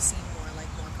what I've seen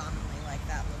more commonly. Like,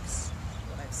 that looks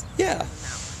what I've seen. Yeah. Than that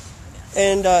one.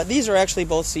 And these are actually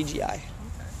both CGI. Okay.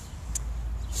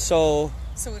 So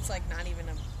it's like not even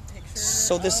a picture.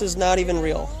 So this is not even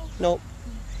real. Nope.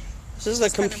 This is a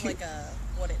It's kind of computer.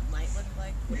 like what it might look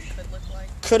like, what it could look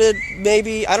like. Could it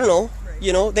maybe? I don't know. Right.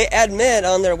 You know, they admit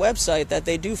on their website that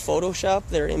they do Photoshop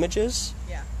their images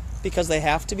Yeah. because they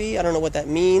have to be. I don't know what that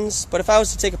means. But if I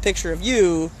was to take a picture of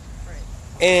you Right.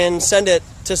 and send it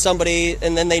to somebody,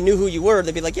 and then they knew who you were,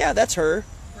 they'd be like, "Yeah, that's her."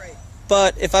 Right.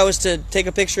 But if I was to take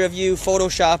a picture of you,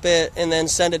 Photoshop it, and then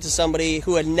send it to somebody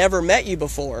who had never met you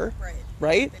before, Right.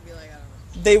 right? They'd be like,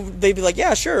 I don't know. They'd be like,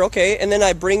 "Yeah, sure, okay." And then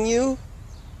I bring you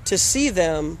to see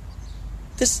them.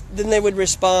 Then they would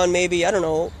respond, maybe, I don't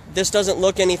know, "This doesn't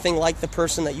look anything like the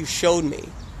person that you showed me,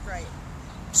 Right.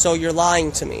 so you're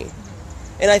lying to me."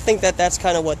 And I think that that's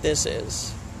kind of what this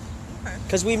is. Okay.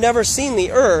 Because we've never seen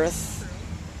the Earth,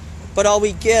 but all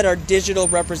we get are digital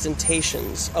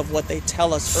representations of what they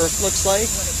tell us Earth looks like.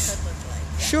 What it could look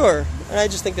like. Sure, and I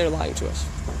just think they're lying to us.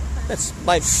 That's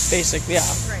my basic, yeah.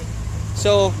 Right.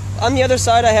 So, on the other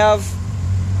side, I have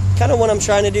kind of what I'm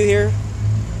trying to do here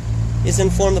is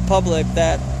inform the public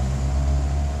that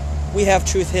we have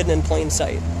truth hidden in plain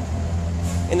sight.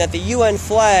 And that the UN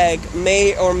flag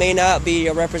may or may not be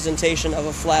a representation of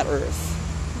a flat Earth.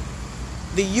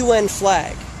 The UN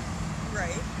flag.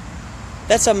 Right.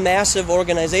 That's a massive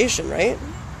organization, right?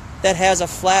 That has a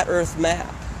flat Earth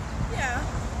map. Yeah.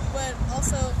 But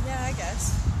also, yeah, I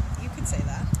guess you could say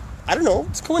that. I don't know.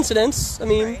 It's coincidence. I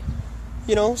mean, Right.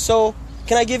 you know, so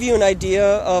can I give you an idea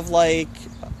of like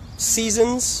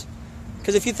seasons?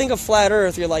 Because if you think of flat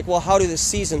Earth, you're like, well, how do the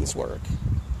seasons work?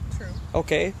 True.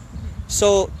 Okay?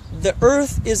 So the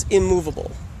Earth is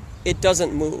immovable. It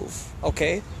doesn't move.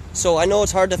 Okay? So I know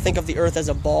it's hard to think of the Earth as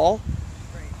a ball,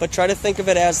 Right. but try to think of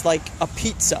it as like a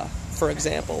pizza, for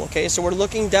example. Okay? So we're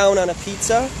looking down on a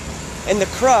pizza, and the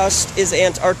crust is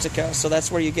Antarctica, so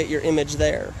that's where you get your image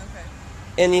there.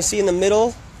 Okay. And you see in the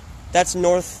middle, that's the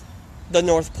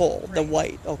North Pole, the Right.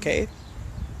 white, okay?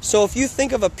 So if you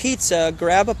think of a pizza,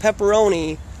 grab a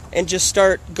pepperoni and just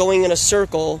start going in a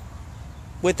circle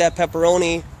with that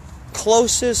pepperoni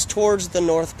closest towards the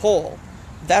North Pole.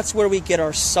 That's where we get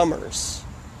our summers.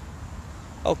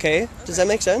 Okay? Does that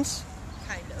make sense?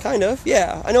 Kind of. Kind of,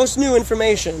 yeah. I know it's new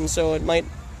information, so it might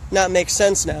not make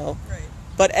sense now. Right.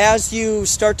 But as you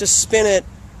start to spin it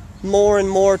more and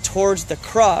more towards the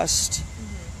crust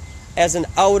as an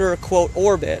outer, quote,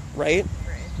 orbit, right?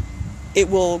 Right. It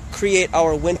will create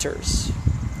our winters.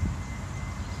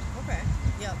 Okay.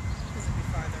 Yep. Because it'd be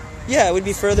farther away. Yeah, it would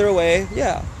be further away.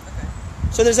 Yeah. Okay.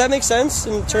 So does that make sense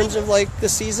in terms of like the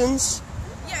seasons?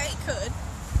 Yeah, it could.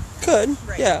 Could.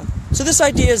 Right. Yeah. So this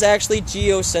idea is actually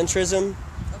geocentrism.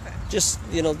 Okay. Just,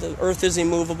 you know, the Earth is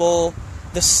immovable.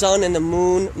 The sun and the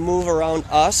moon move around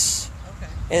us.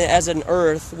 Okay. And as an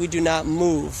Earth, we do not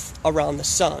move around the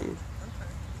sun. Okay.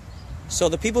 So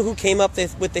the people who came up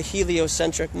with the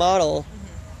heliocentric model,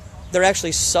 they're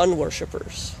actually sun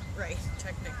worshippers, Right.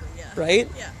 Technically, yeah. right?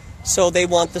 Yeah. So they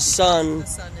want the sun The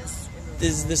sun is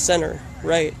is the center,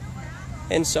 right?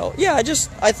 And so, yeah,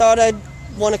 I thought I'd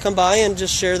want to come by and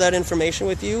just share that information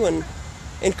with you and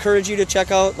encourage you to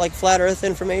check out like flat Earth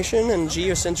information and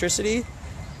geocentricity.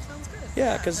 Sounds good.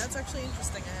 Yeah, 'cause- that's actually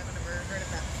interesting. I haven't ever heard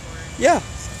of that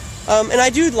before. Yeah. And I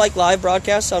do like live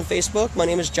broadcasts on Facebook. My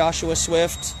name is Joshua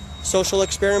Swift. Social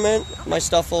Experiment. My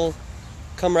stuff will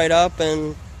come right up,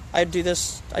 and I try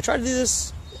to do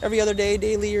this every other day,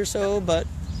 daily or so, but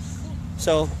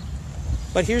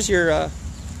here's your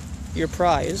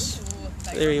prize. Ooh,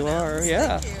 that There you comes are. out.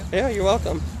 Yeah. Thank you. Yeah, you're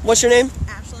welcome. What's your name?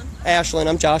 Ashlyn. Ashlyn.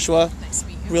 I'm Joshua. Nice to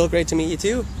meet you. Real great to meet you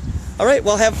too. All right,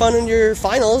 well, have fun in your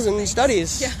finals and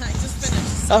studies. Yeah, I just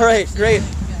finished. So All right, great.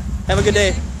 Yeah. Have a good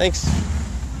day. Thanks.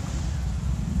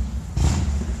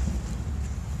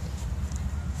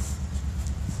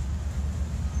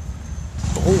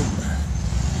 Boom.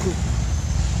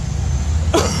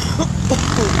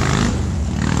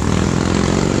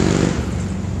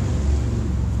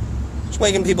 Just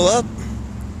waking people up.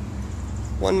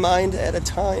 One mind at a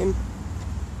time.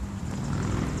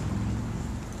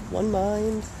 One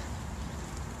mind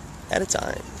at a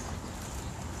time.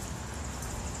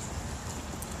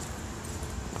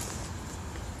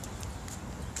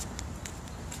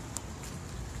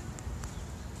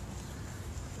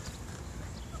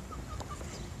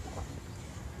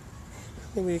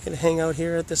 Maybe we could hang out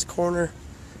here at this corner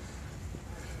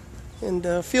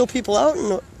and feel people out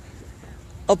and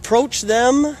approach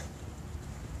them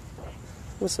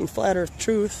with some flat earth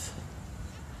truth.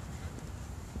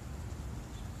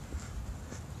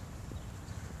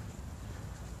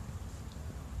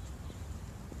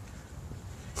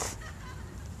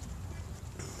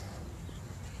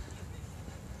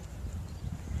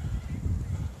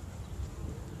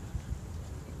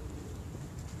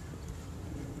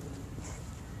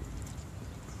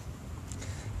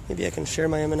 Maybe I can share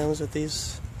my M&Ms with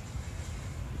these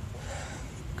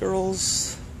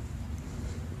girls.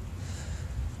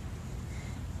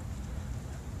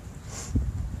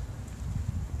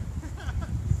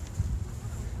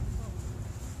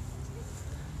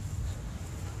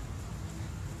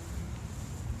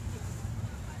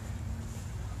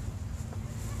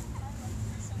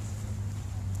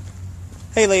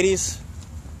 Hey ladies,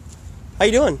 how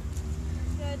you doing?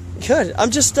 Good. Good.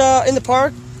 I'm just in the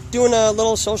park doing a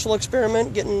little social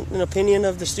experiment, getting an opinion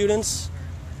of the students.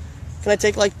 Can I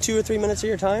take like 2 or 3 minutes of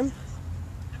your time?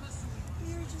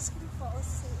 We were just gonna fall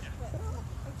asleep,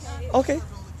 but okay. Okay.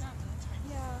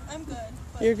 Yeah, I'm good.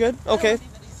 But You're good? I don't Okay. wanna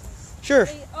be videotaped. Sure.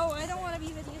 I don't want to be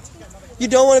videotaped. You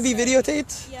don't want to be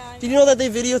videotaped? Yeah. Did you know that they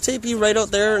videotape you right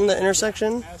out there in the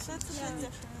intersection? That's a bit different.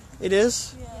 It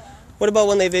is? Yeah. What about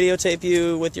when they videotape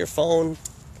you with your phone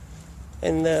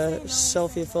and the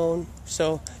selfie phone?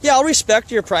 So, yeah, I'll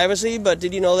respect your privacy, but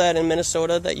did you know that in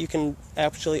Minnesota that you can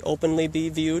actually openly be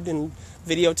viewed and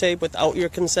videotape without your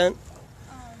consent?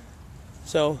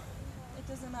 So, It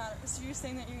doesn't matter. So you're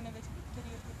saying that you're gonna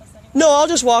videotape us anyway? no, I'll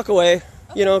just walk away,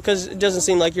 you know, because it doesn't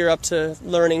seem like you're up to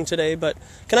learning today. But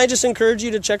can I just encourage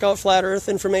you to check out Flat Earth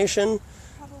information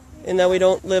and that we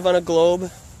don't live on a globe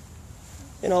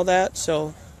and all that?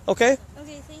 So, okay?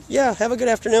 Okay, thank you. Yeah, have a good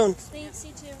afternoon. Thanks,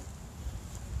 you too.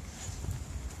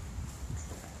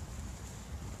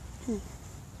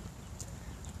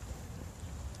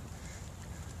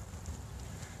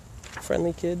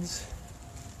 Friendly kids.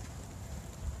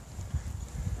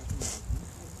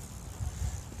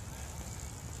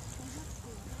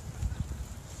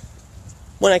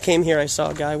 When I came here, I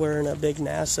saw a guy wearing a big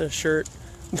NASA shirt,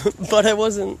 but I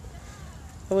wasn't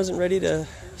ready to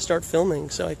start filming,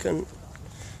 so I couldn't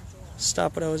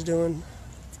stop what I was doing.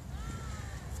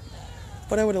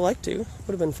 But I would have liked to.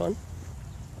 Would have been fun.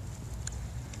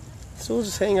 So we'll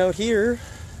just hang out here.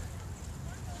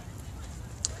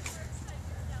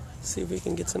 See if we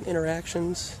can get some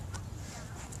interactions.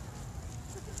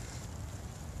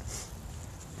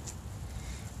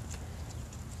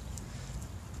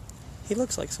 He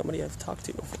looks like somebody I've talked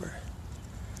to before.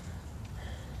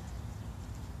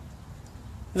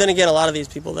 Then again, a lot of these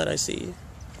people that I see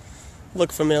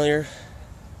look familiar.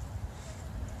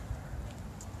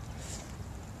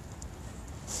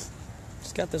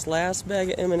 Just got this last bag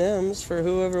of M&Ms for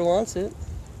whoever wants it.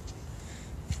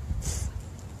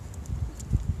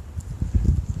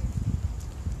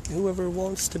 Whoever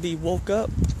wants to be woke up.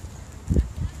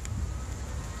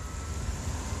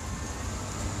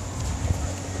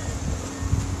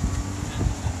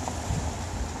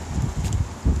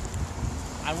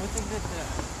 I would think that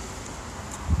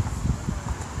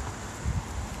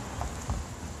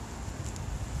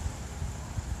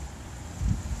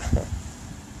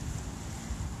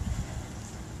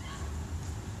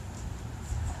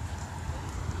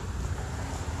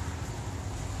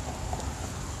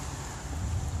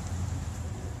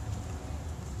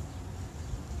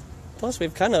Plus,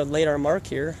 we've kind of laid our mark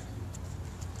here.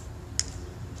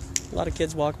 A lot of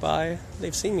kids walk by.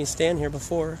 They've seen me stand here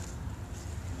before.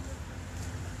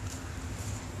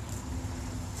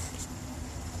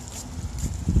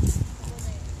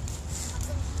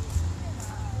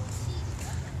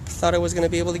 Thought I was going to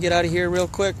be able to get out of here real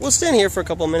quick. We'll stand here for a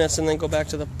couple minutes and then go back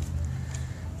to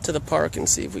the park and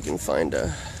see if we can find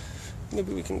a...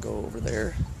 Maybe we can go over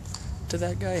there to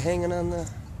that guy hanging on the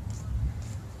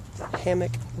hammock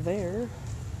there.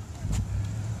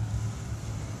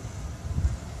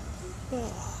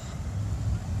 Oh.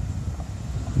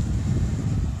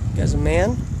 Guy's a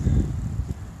man.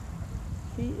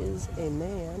 He is a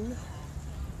man.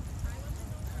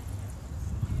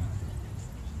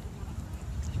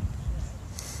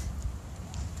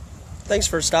 Thanks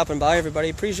for stopping by, everybody.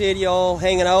 Appreciate you all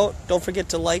hanging out. Don't forget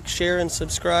to like, share, and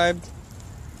subscribe.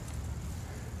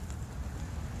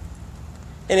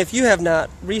 And if you have not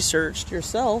researched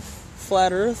yourself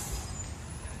Flat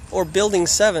Earth or Building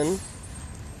 7,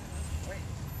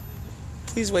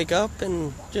 please wake up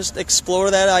and just explore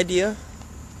that idea.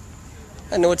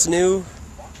 I know it's new.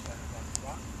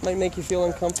 Might make you feel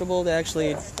uncomfortable to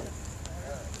actually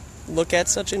look at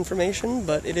such information,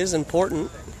 but it is important.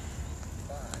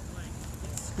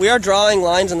 We are drawing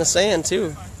lines in the sand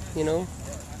too, you know.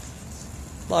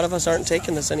 A lot of us aren't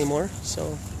taking this anymore,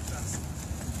 so...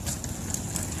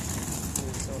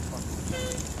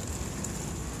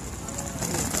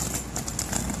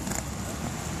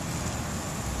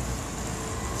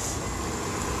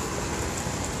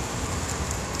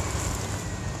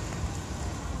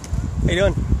 How you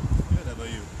doing? Good, how about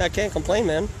you? I can't complain,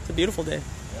 man. It's a beautiful day.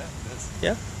 Yeah, it is.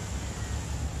 Yeah?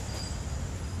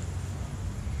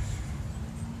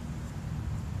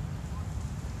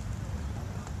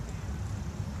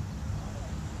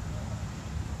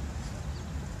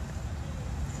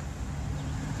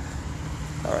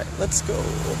 Alright, let's go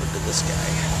over to this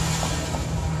guy.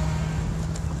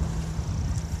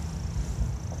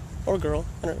 Or girl.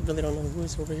 I really don't know who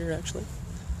is over here, actually.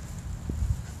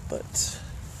 But...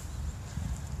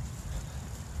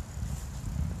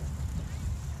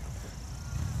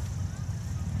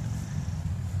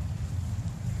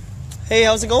 Hey,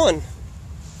 how's it going?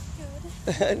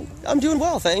 Good. I'm doing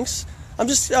well, thanks. I'm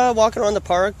just walking around the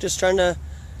park, just trying to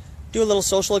do a little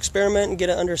social experiment and get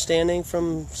an understanding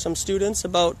from some students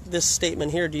about this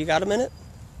statement here. Do you got a minute?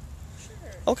 Sure.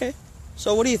 Okay.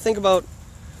 So what do you think about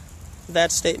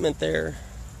that statement there?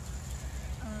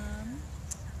 I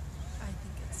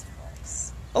think it's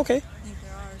false. Okay. I think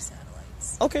there are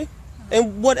satellites. Okay.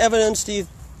 And what evidence do you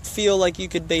feel like you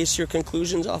could base your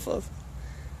conclusions off of?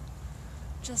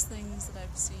 Just things that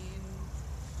I've seen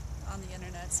on the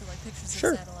internet, so like pictures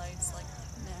Sure. of satellites, like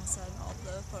NASA and all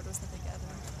the photos that they gather.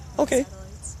 Of Okay.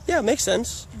 Satellites. Yeah, makes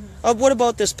sense. What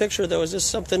about this picture, though? Is this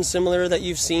something similar that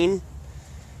you've seen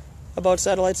about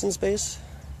satellites in space?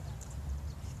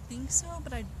 I think so,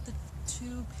 but the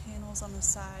two panels on the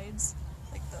sides,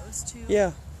 like those two.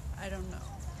 Yeah. I don't know.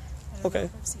 I don't Okay. know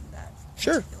if I've seen that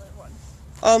Sure. particular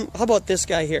one. How about this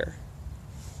guy here?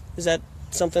 Is that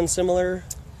something similar?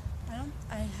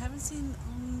 I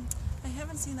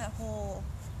haven't seen that whole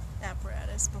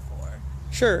apparatus before.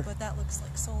 Sure. But that looks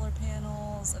like solar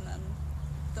panels, and then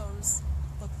those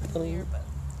look familiar, but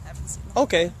haven't seen them.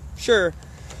 Okay, sure.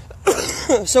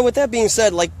 So with that being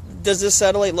said, like, does this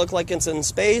satellite look like it's in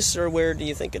space, or where do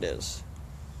you think it is?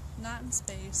 Not in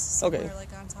space. Somewhere Okay.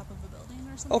 like on top of a building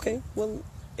or something. Okay, well,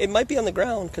 it might be on the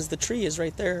ground, because the tree is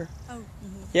right there. Oh.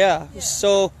 Yeah, Yeah.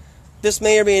 so this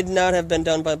may or may not have been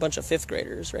done by a bunch of 5th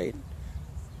graders, right?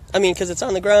 I mean, because it's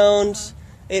on the ground,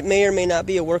 it may or may not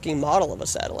be a working model of a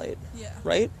satellite, Yeah.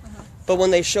 right? But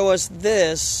when they show us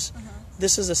this,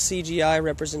 this is a CGI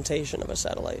representation of a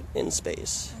satellite in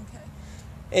space. Okay.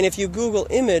 And if you Google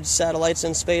image satellites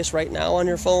in space right now on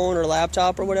your phone or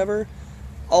laptop or whatever,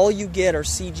 all you get are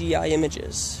CGI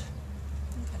images.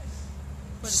 Okay.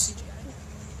 What is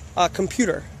CGI?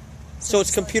 Computer. So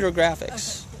it's computer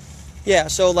graphics. Okay. Cool. Yeah,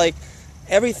 so like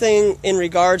everything in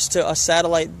regards to a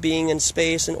satellite being in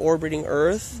space and orbiting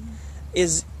Earth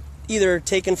is either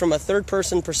taken from a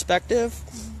third-person perspective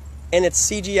and it's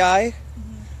CGI,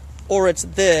 or it's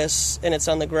this and it's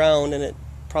on the ground and it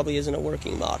probably isn't a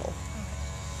working model.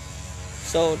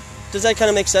 So does that kind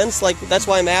of make sense? Like, that's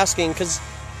why I'm asking, because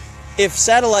if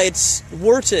satellites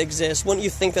were to exist, wouldn't you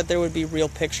think that there would be real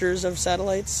pictures of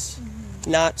satellites,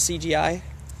 not CGI?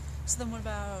 So then what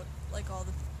about like all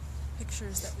the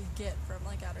pictures that we get from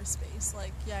like outer space?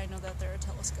 Like, yeah, I know that there are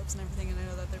telescopes and everything, and I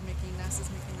know that NASA's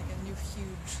making like a new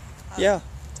huge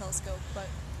telescope, but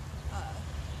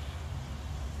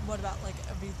what about like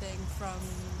everything from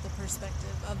the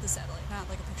perspective of the satellite? Not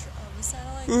like a picture of the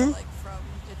satellite, but like from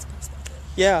its perspective.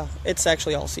 Yeah, it's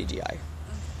actually all CGI.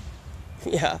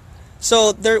 Okay. Yeah.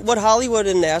 So what Hollywood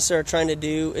and NASA are trying to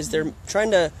do is they're trying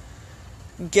to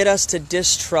get us to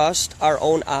distrust our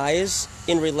own eyes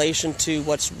in relation to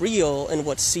what's real and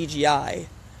what's CGI.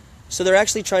 So they're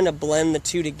actually trying to blend the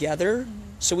two together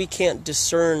so we can't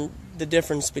discern the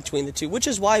difference between the two, which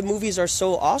is why movies are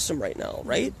so awesome right now,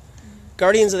 right?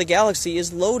 Guardians of the Galaxy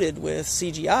is loaded with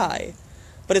CGI,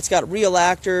 but it's got real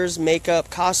actors,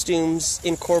 makeup, costumes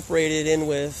incorporated in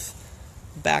with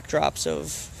backdrops of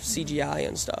CGI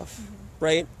and stuff,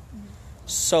 right?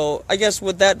 So I guess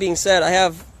with that being said, I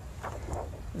have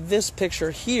this picture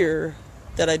here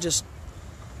that I just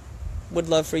would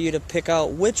love for you to pick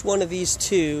out which one of these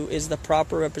two is the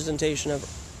proper representation of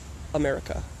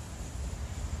America.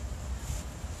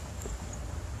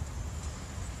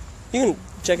 You can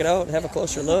check it out and have a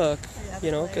closer look,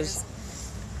 you know, because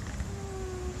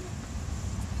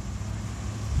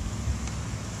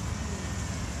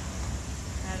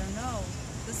I don't know.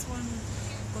 This one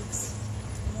looks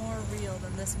more real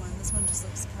than this one. This one just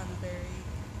looks kind of very...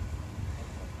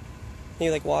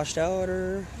 maybe like washed out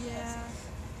or... Yeah,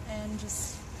 and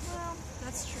just... well,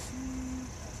 that's true.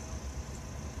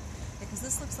 Because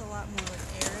this looks a lot more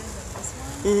like arid than this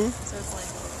one. So it's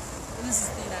like... and this is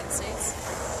the United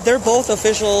States. They're both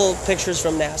official pictures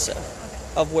from NASA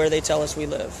of where they tell us we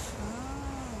live.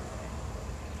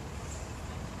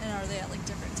 And are they at like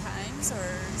different times,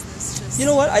 or is this just... You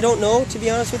know what? I don't know, to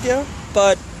be honest with you.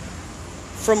 But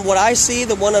from what I see,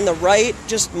 the one on the right,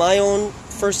 just my own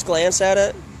first glance at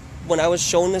it, when I was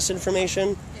shown this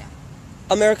information, Yeah.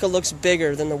 America looks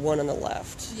bigger than the one on the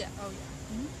left. Yeah, oh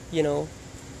yeah. You know?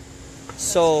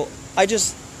 So I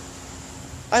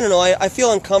don't know, I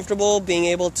feel uncomfortable being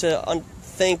able to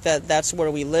think that that's where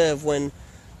we live when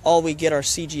all we get are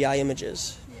CGI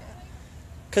images. Yeah.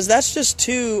 Because that's just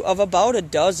 2 of about a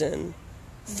dozen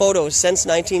photos since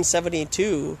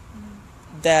 1972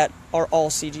 that are all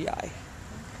CGI.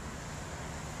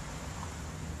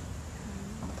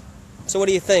 So what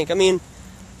do you think? I mean,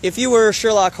 if you were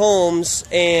Sherlock Holmes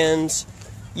and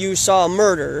you saw a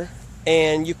murder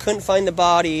and you couldn't find the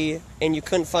body and you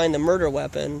couldn't find the murder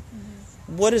weapon,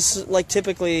 what is like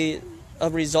typically a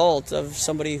result of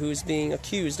somebody who's being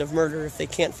accused of murder if they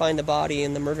can't find the body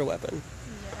and the murder weapon?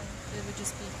 Yeah, it would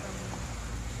just be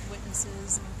from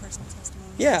witnesses and personal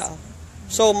testimonies. Yeah.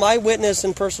 So my witness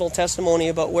and personal testimony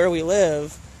about where we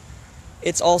live,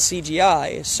 it's all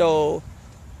CGI. So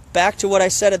back to what I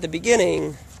said at the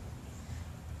beginning,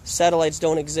 satellites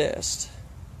don't exist.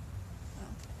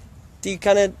 Do you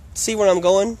kind of see where I'm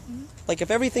going? Like, if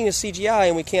everything is CGI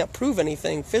and we can't prove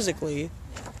anything physically,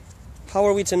 how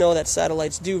are we to know that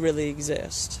satellites do really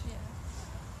exist?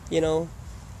 Yeah. You know?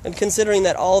 And considering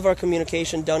that all of our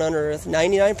communication done on Earth,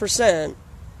 99%,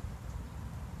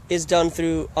 is done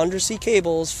through undersea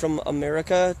cables from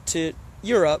America to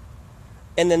Europe,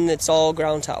 and then it's all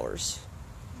ground towers.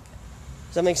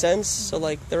 Does that make sense? So,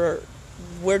 like,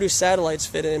 where do satellites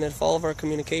fit in if all of our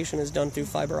communication is done through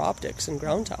fiber optics and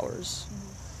ground towers?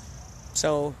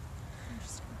 So,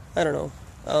 I don't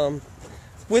know.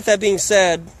 With that being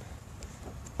said,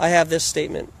 I have this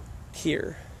statement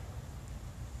here.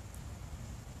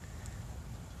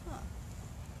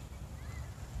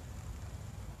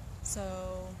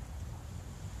 So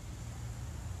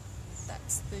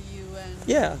that's the UN.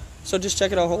 Yeah. So just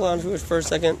check it out. Hold on to it for a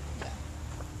second. Yeah.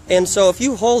 And so if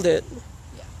you hold it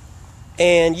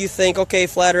and you think, okay,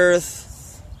 flat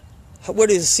Earth, where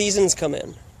do the seasons come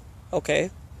in? Okay.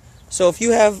 So if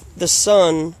you have the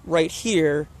sun right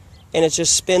here and it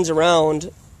just spins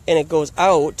around and it goes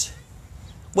out,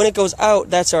 when it goes out,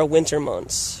 that's our winter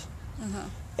months.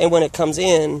 And when it comes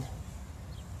in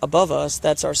above us,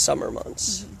 that's our summer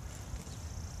months.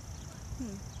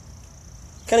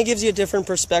 Kind of gives you a different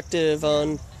perspective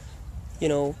on, you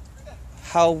know,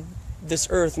 how this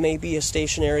Earth may be a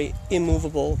stationary,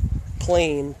 immovable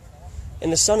plane,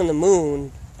 and the sun and the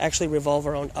moon actually revolve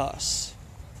around us.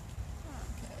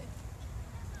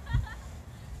 Okay.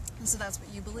 And so that's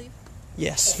what you believe?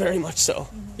 Yes, very much so.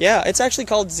 Yeah, it's actually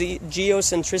called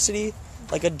geocentricity,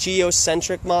 like a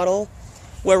geocentric model,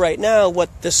 where right now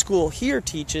what the school here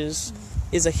teaches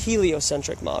is a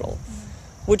heliocentric model,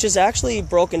 which is actually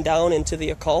broken down into the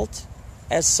occult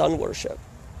as sun worship,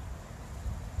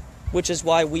 which is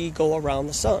why we go around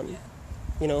the sun.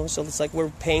 You know, so it's like we're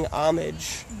paying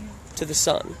homage to the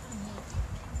sun.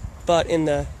 But in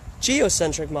the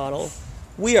geocentric model,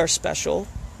 we are special,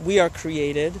 we are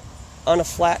created on a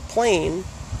flat plane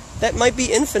that might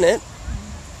be infinite.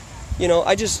 You know,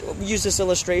 I just use this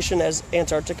illustration as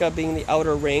Antarctica being the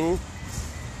outer ring,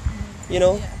 you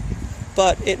know,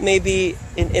 but it may be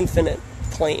an infinite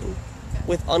plane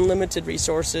with unlimited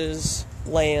resources,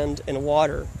 land, and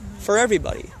water for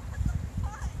everybody.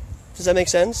 Does that make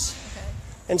sense?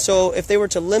 And so if they were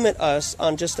to limit us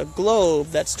on just a globe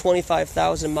that's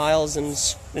 25,000 miles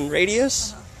in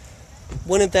radius,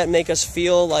 wouldn't that make us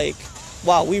feel like,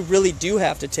 wow, we really do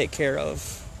have to take care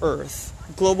of Earth?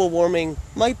 Global warming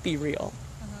might be real.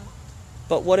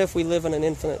 But what if we live on an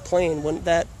infinite plane? Wouldn't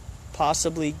that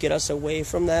possibly get us away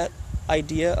from that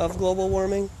idea of global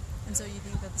warming? And so you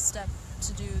think that the step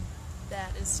to do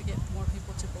that is to get more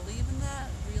people to believe in that,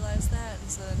 realize that, and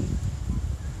so then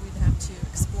we'd have to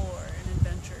explore and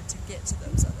adventure to get to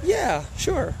those other... Yeah,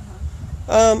 sure.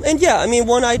 And yeah, I mean,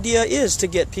 one idea is to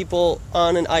get people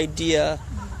on an idea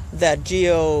that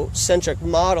geocentric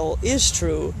model is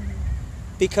true,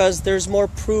 because there's more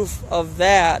proof of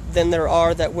that than there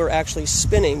are that we're actually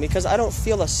spinning, because I don't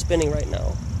feel us spinning right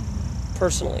now,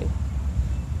 personally.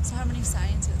 So how many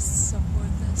scientists support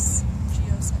this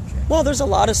geocentric? Well, there's a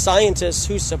lot of scientists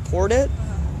who support it,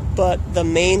 but the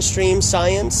mainstream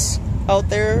science out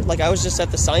there, like I was just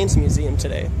at the Science Museum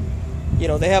today, you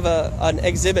know, they have an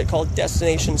exhibit called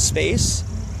Destination Space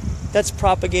that's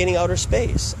propagating outer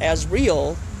space as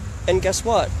real, and guess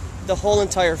what? The whole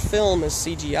entire film is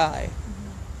CGI.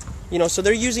 You know, so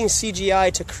they're using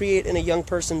CGI to create in a young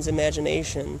person's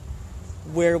imagination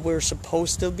where we're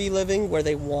supposed to be living, where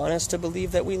they want us to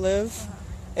believe that we live,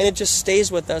 and it just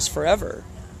stays with us forever.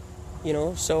 You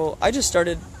know, so I just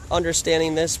started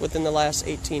understanding this within the last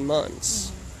 18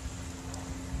 months.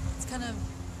 It's kind of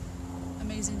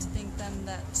amazing to think then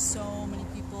that so many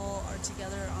people are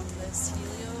together on this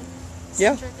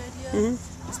heliocentric idea,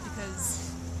 just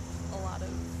because a lot of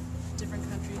different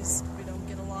countries, we don't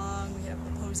get along, we have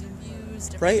opposing views,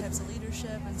 different types of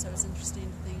leadership, and so it's interesting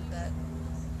to think that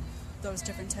those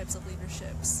different types of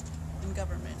leaderships and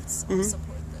governments all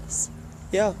support this.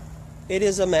 Yeah. It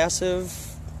is a massive,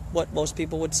 what most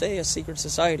people would say, a secret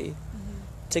society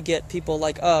to get people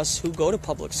like us who go to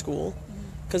public school,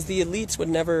 because the elites would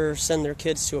never send their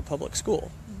kids to a public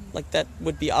school. Like, that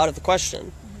would be out of the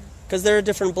question, because they're a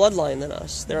different bloodline than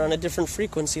us. They're on a different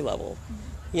frequency level.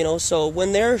 You know, so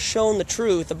when they're shown the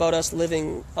truth about us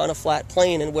living on a flat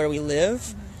plane and where we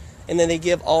live, and then they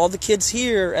give all the kids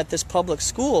here at this public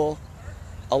school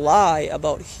a lie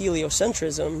about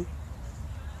heliocentrism,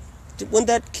 wouldn't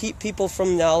that keep people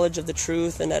from knowledge of the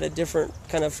truth and at a different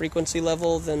kind of frequency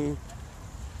level than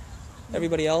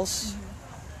everybody else?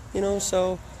 You know,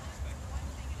 so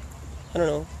I don't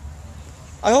know.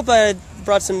 I hope I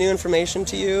brought some new information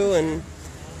to you, and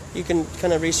you can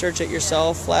kind of research it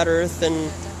yourself, Flat Earth,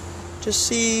 and just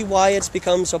see why it's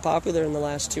become so popular in the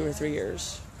last 2 or 3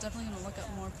 years. Definitely going to look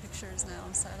up more pictures now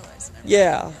on satellites and everything.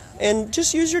 Yeah, and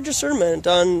just use your discernment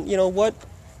on, you know, what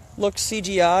looks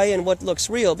CGI and what looks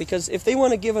real, because if they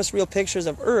want to give us real pictures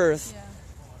of Earth,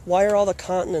 why are all the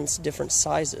continents different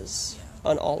sizes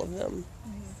on all of them?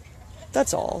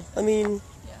 That's all. I mean,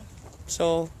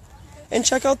 so, and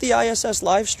check out the ISS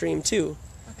live stream too.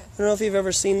 I don't know if you've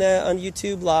ever seen that on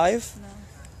YouTube live.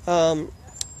 No.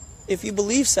 If you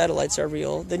believe satellites are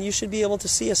real, then you should be able to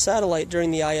see a satellite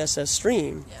during the ISS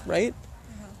stream, right?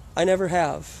 I never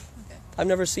have. I've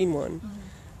never seen one.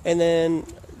 And then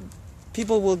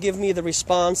people will give me the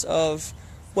response of,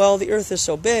 well, the Earth is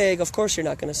so big, of course you're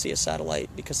not going to see a satellite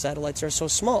because satellites are so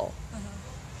small.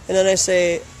 And then I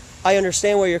say, I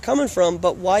understand where you're coming from,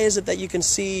 but why is it that you can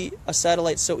see a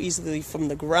satellite so easily from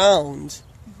the ground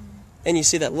and you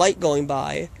see that light going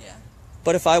by,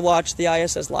 but if I watch the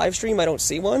ISS live stream, I don't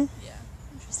see one?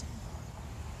 Interesting.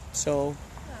 So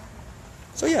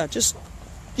yeah, just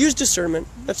use discernment.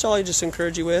 That's all I just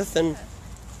encourage you with, and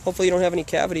hopefully you don't have any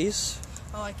cavities.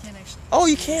 Oh, I can't actually. Oh,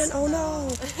 you can't? Oh, no.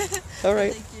 All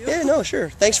right. Thank you. Yeah, no, sure.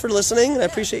 Thanks for listening, and I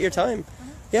appreciate your time.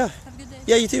 Yeah. Have a good day.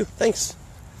 Yeah, you too. Thanks.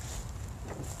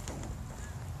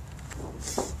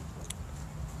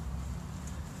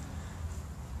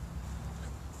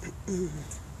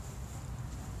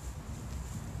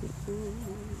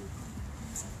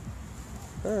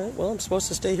 Alright, well, I'm supposed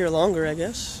to stay here longer, I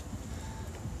guess.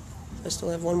 I still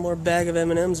have one more bag of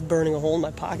M&Ms burning a hole in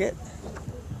my pocket.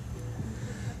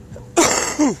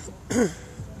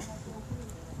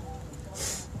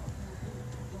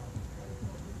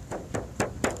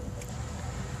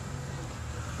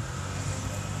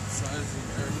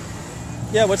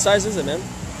 Yeah, what size is it, man?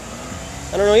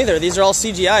 I don't know either. These are all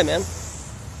CGI, man.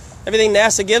 Everything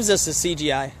NASA gives us is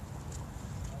CGI.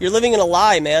 You're living in a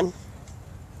lie, man.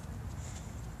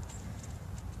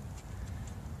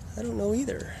 I don't know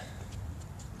either.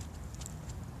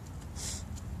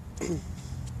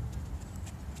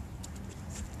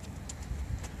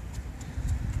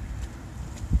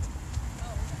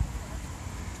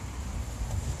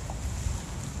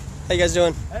 How you guys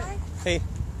doing? Hey. Hey.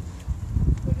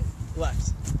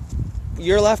 Left.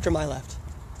 Your left or my left?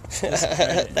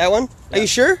 Right. That one? Yeah. Are you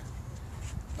sure?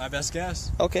 My best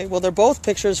guess. Okay, well, they're both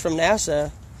pictures from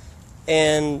NASA,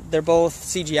 and they're both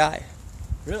CGI.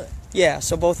 Really? Yeah,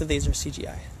 so both of these are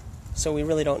CGI. So we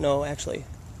really don't know, actually.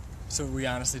 So we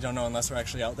honestly don't know unless we're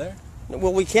actually out there?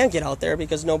 Well, we can't get out there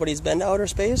because nobody's been to outer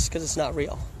space because it's not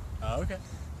real. Oh, okay.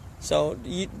 So,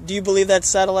 do you believe that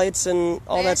satellites and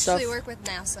all that stuff? I actually work with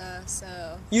NASA,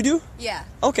 so... You do? Yeah.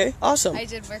 Okay, awesome. I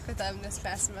did work with them this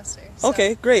past semester. So.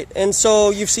 Okay, great. And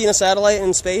so you've seen a satellite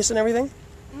in space and everything?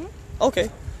 Mm-hmm. Okay.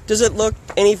 Does it look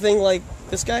anything like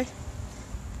this guy?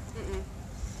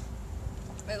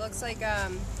 It looks like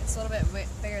it's a little bit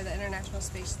bigger than the International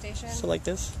Space Station. So like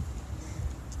this?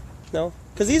 No?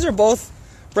 Because these are both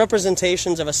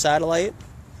representations of a satellite.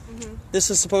 Mm-hmm. This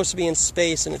is supposed to be in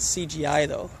space and it's CGI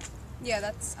though.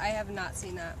 Yeah, I have not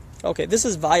seen that. Okay, this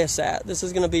is Viasat. This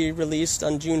is going to be released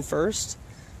on June 1st.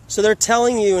 So they're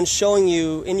telling you and showing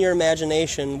you in your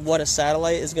imagination what a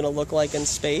satellite is going to look like in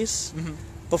space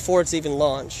before it's even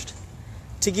launched,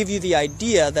 to give you the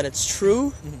idea that it's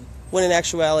true when in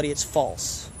actuality it's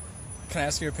false. Can I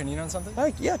ask your opinion on something?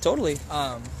 Yeah, totally.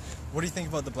 What do you think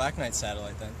about the Black Knight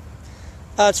satellite then?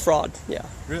 It's fraud, yeah.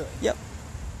 Really? Yep.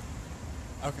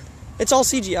 Okay. It's all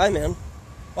CGI, man.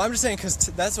 Well, I'm just saying because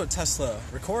that's what Tesla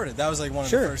recorded. That was like one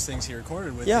of the first things he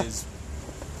recorded with his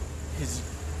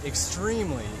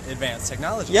extremely advanced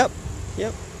technology. Yep.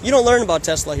 You don't learn about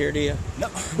Tesla here, do you? No.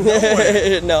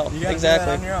 No, No, you gotta exactly. do that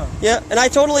on your own. Yeah, and I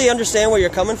totally understand where you're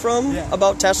coming from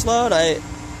about Tesla, and I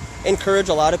encourage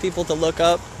a lot of people to look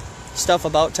up stuff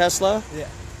about Tesla. Yeah.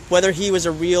 Whether he was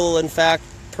a real, in fact,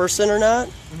 person or not,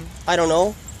 I don't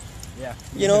know. Yeah.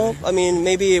 You know, I mean,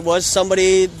 maybe it was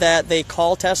somebody that they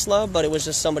call Tesla, but it was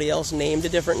just somebody else named a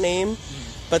different name.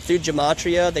 but through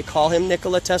gematria, they call him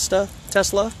Nikola Tesla. I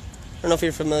don't know if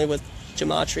you're familiar with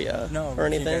gematria or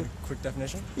anything. Can you get a quick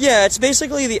definition? Yeah, it's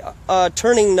basically the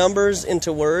turning numbers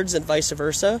into words and vice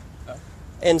versa. Oh.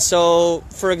 And so,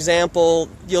 for example,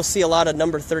 you'll see a lot of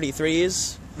number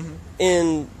 33s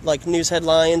in like news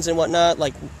headlines and whatnot,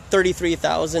 like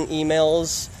 33,000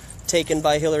 emails taken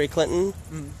by Hillary Clinton.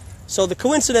 So the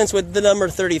coincidence with the number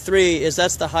 33 is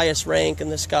that's the highest rank in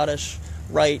the Scottish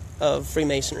Rite of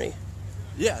Freemasonry.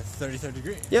 Yeah, 33rd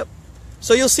degree. Yep.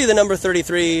 So you'll see the number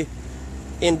 33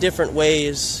 in different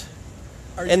ways,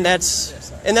 and that's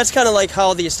kind of like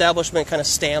how the establishment kind of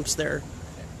stamps their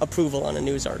approval on a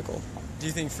news article. Do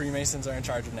you think Freemasons are in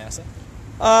charge of NASA?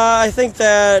 I think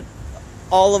that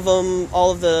all of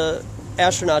the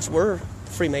astronauts were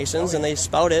Freemasons, and they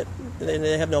spout it.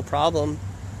 They have no problem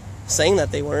saying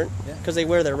that they weren't, because they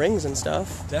wear their rings and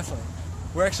stuff. Definitely.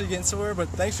 We're actually getting somewhere, but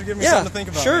thanks for giving me something to think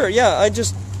about. Sure, yeah. You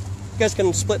guys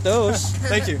can split those.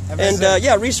 Thank you. And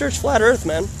yeah, research flat Earth,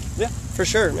 man. Yeah. For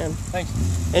sure, man. Thanks.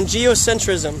 And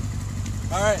geocentrism.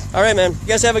 All right. All right, man. You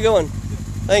guys have a good one.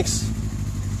 Thanks.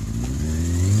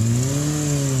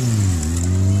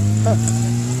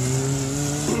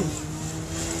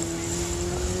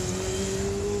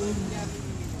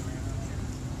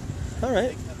 All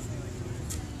right.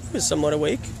 He was somewhat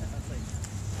awake.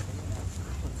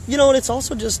 You know, and it's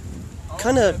also just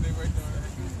kind of,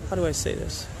 how do I say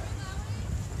this?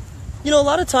 You know, a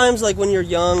lot of times, like when you're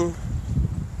young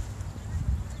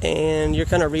and you're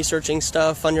kind of researching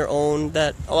stuff on your own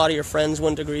that a lot of your friends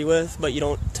wouldn't agree with, but you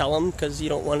don't tell them because you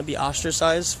don't want to be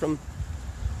ostracized from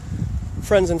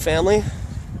friends and family.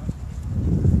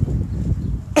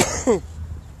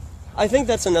 I think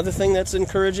that's another thing that's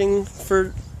encouraging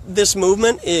for this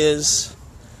movement is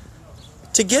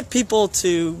to get people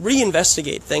to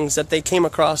reinvestigate things that they came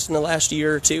across in the last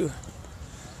year or two.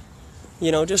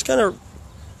 You know, just kind of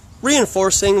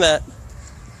reinforcing that,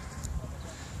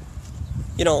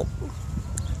 you know,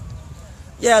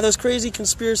 yeah, those crazy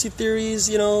conspiracy theories,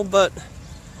 you know, but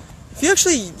if you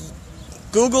actually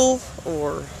Google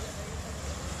or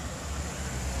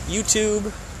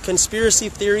YouTube conspiracy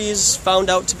theories found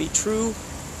out to be true,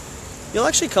 you'll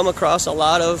actually come across a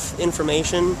lot of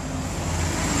information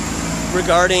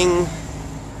regarding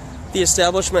the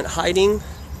establishment hiding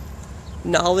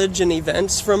knowledge and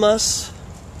events from us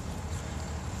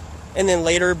and then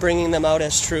later bringing them out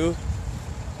as true.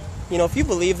 You know, if you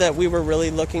believe that we were really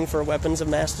looking for weapons of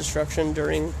mass destruction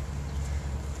during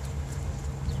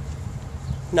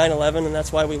 9/11 and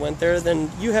that's why we went there,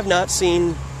 then you have not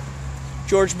seen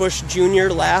George Bush Jr.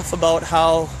 laugh about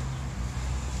how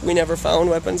we never found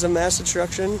weapons of mass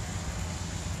destruction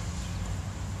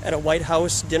at a White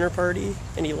House dinner party,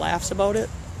 and he laughs about it.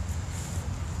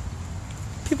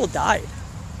 People died.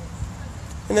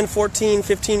 And then 14,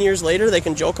 15 years later, they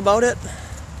can joke about it.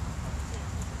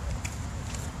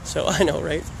 So, I know,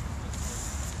 right?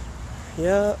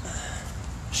 Yeah.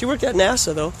 She worked at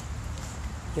NASA, though.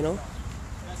 You know?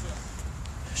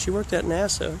 She worked at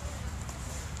NASA.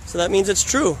 So that means it's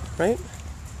true, right?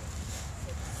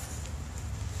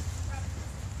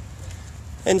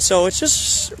 And so it's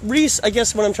just, I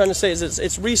guess what I'm trying to say is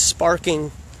it's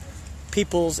re-sparking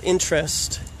people's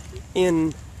interest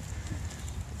in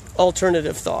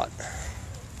alternative thought.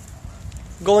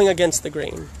 Going against the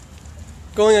grain.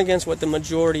 Going against what the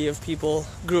majority of people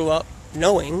grew up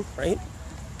knowing, right?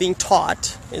 Being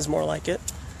taught is more like it.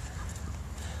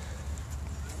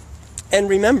 And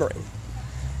remembering.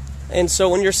 And so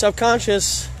when your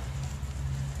subconscious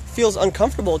feels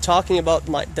uncomfortable talking about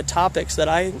the topics that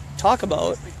I talk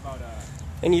about,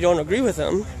 and you don't agree with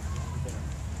them,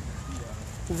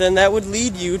 then that would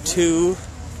lead you to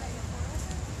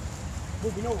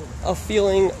a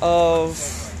feeling of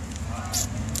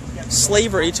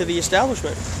slavery to the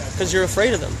establishment, because you're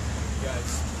afraid of them.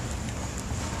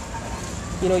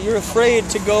 You know, you're afraid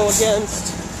to go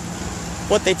against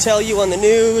what they tell you on the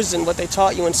news and what they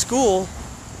taught you in school.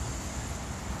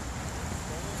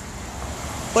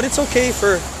 But it's okay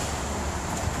for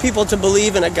people to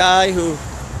believe in a guy who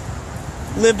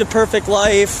lived a perfect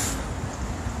life,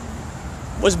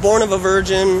 was born of a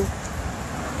virgin,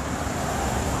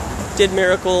 did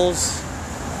miracles,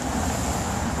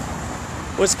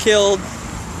 was killed,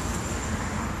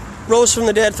 rose from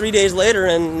the dead 3 days later,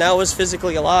 and now is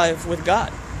physically alive with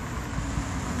God.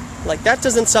 Like, that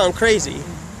doesn't sound crazy,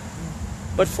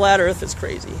 but flat Earth is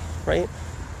crazy, right?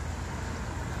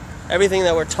 Everything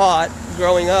that we're taught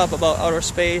growing up about outer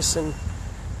space and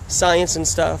science and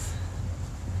stuff,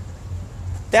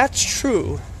 that's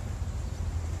true,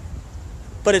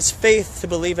 but it's faith to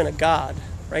believe in a God,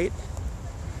 right?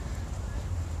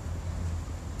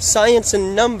 science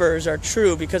and numbers are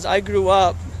true, because I grew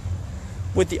up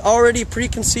with the already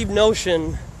preconceived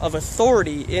notion of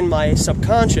authority in my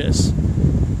subconscious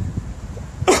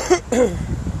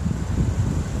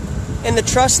and the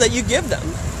trust that you give them.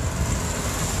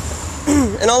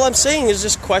 And all I'm saying is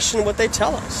just question what they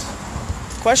tell us.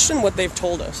 Question what they've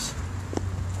told us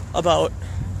about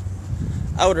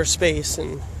outer space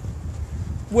and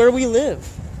where we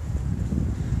live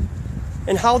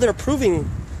and how they're proving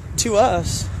to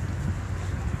us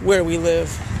where we live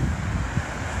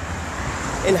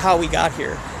and how we got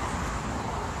here.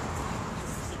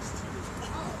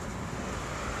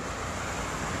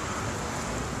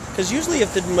 Because usually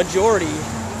if the majority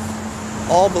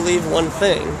all believe one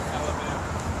thing,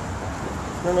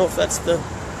 I don't know if that's the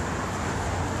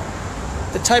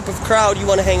type of crowd you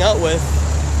want to hang out with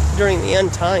during the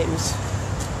end times.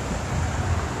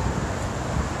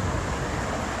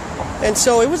 And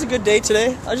so it was a good day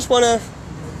today. I just want to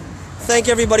thank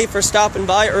everybody for stopping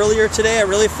by earlier today. I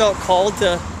really felt called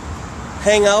to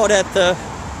hang out at the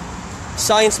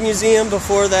Science Museum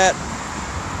before that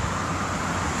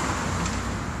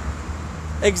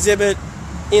exhibit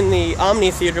in the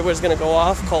Omni Theater was going to go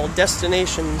off, called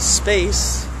Destination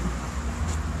Space.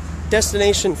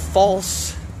 Destination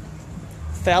False,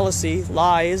 Fallacy,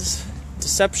 Lies,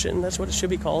 Deception. That's what it should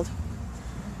be called.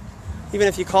 Even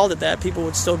if you called it that, people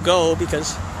would still go,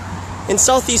 because in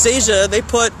Southeast Asia, they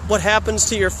put what happens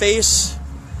to your face,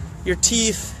 your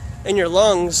teeth, and your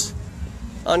lungs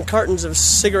on cartons of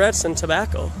cigarettes and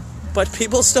tobacco. But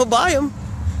people still buy them,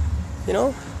 you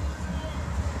know?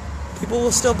 People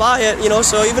will still buy it, you know?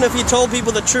 So even if you told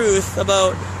people the truth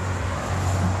about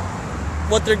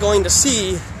what they're going to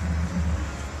see,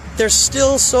 they're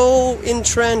still so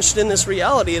entrenched in this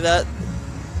reality that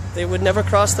they would never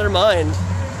cross their mind.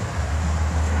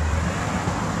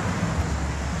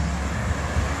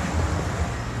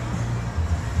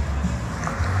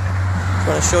 I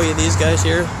want to show you these guys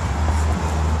here.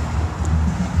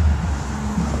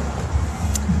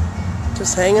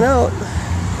 Just hanging out.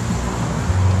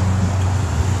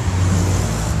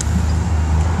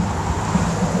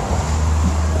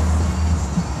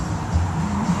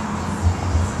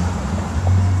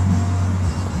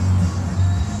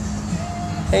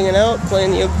 Hanging out,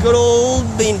 playing the good old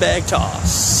beanbag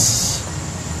toss.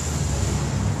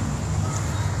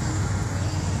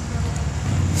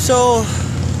 So,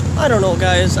 I don't know,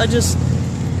 guys. I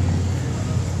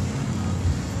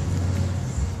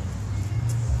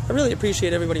really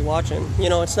appreciate everybody watching. You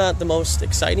know, it's not the most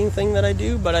exciting thing that I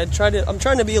do, but I'm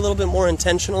trying to be a little bit more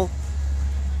intentional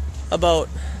about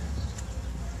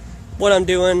what I'm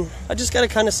doing. I just got to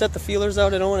kind of set the feelers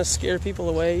out. I don't want to scare people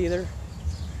away either.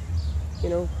 You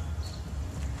know,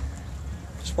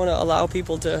 just want to allow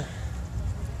people to.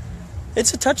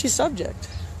 It's a touchy subject,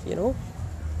 you know.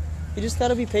 You just got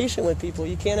to be patient with people.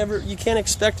 You can't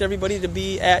expect everybody to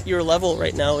be at your level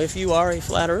right now if you are a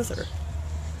flat earther.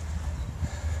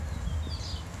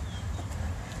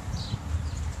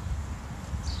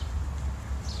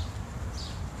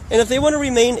 And if they want to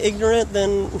remain ignorant,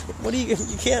 then you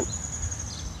can't.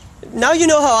 Now you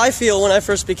know how I feel when I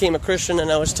first became a Christian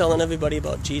and I was telling everybody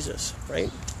about Jesus, right?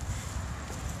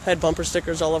 I had bumper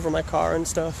stickers all over my car and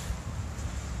stuff.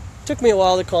 Took me a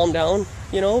while to calm down,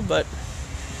 you know, but,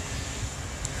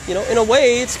 you know, in a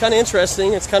way, it's kind of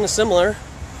interesting. It's kind of similar.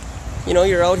 You know,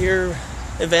 you're out here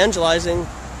evangelizing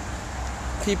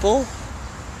people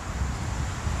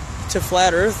to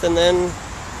flat earth, and then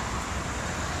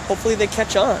hopefully they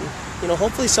catch on. You know,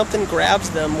 hopefully something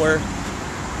grabs them where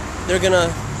they're going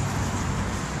to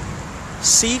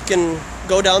seek and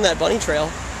go down that bunny trail.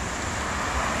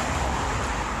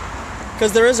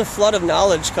 Because there is a flood of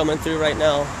knowledge coming through right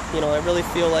now. You know, I really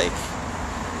feel like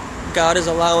God is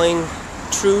allowing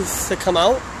truth to come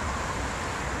out.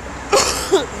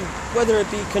 Whether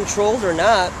it be controlled or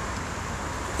not,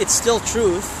 it's still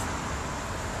truth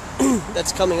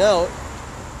that's coming out.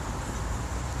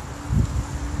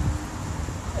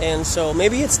 And so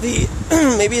maybe it's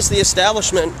the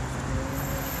establishment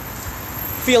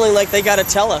feeling like they got to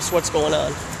tell us what's going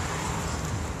on,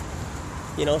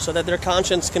 you know, so that their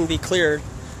conscience can be cleared.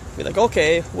 Be like,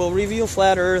 okay, we'll reveal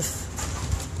flat earth,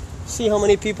 see how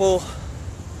many people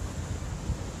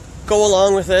go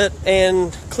along with it,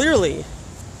 and clearly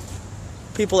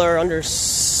people are under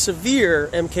severe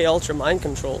MKUltra mind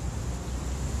control,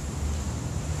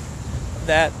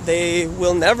 that they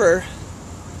will never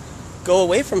go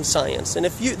away from science. And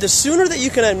the sooner that you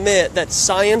can admit that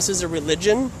science is a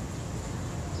religion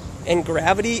and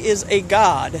gravity is a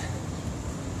god,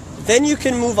 then you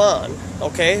can move on,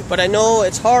 okay? But I know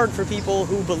it's hard for people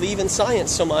who believe in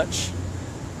science so much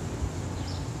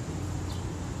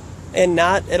and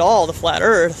not at all the flat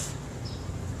earth,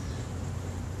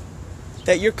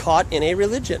 that you're caught in a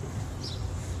religion.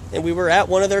 And we were at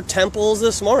one of their temples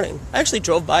this morning. I actually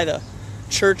drove by the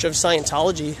Church of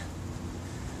Scientology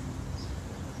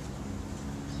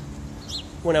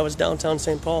when I was downtown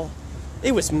St. Paul.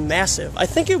 It was massive. I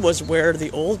think it was where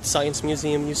the old Science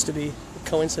Museum used to be,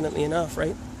 coincidentally enough,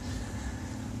 right?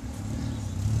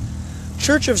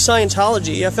 Church of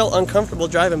Scientology, I felt uncomfortable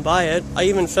driving by it. I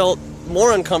even felt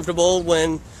more uncomfortable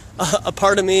when a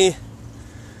part of me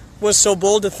was so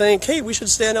bold to think, hey, we should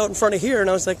stand out in front of here. And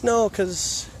I was like, no,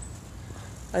 because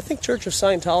I think Church of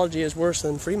Scientology is worse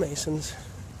than Freemasons.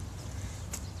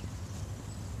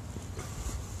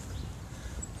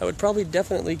 I would probably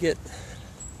definitely get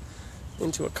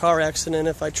into a car accident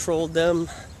if I trolled them.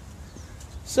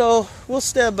 So we'll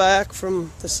step back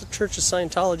from the Church of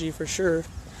Scientology for sure.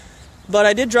 But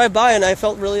I did drive by and I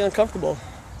felt really uncomfortable.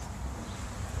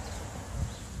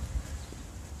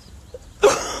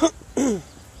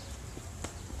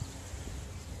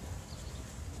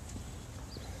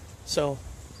 So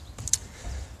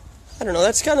I don't know,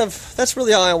 that's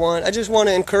really all I want. I just want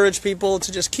to encourage people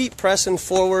to just keep pressing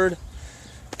forward.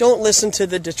 Don't listen to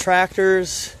the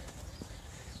detractors.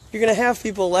 You're going to have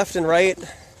people left and right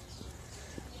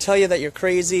tell you that you're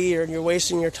crazy or you're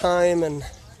wasting your time and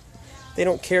they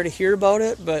don't care to hear about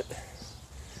it, but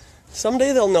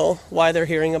someday they'll know why they're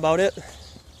hearing about it.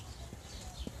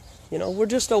 You know, we're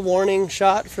just a warning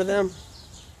shot for them.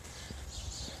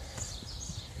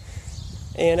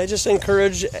 And I just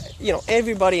encourage, you know,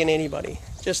 everybody and anybody,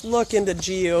 just look into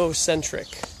geocentric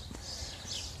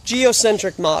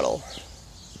model,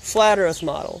 flat earth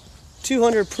model,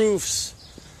 200 proofs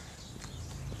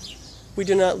we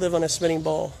do not live on a spinning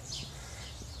ball,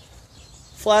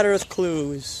 flat earth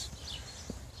clues.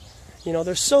 You know,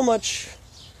 there's so much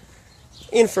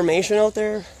information out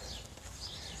there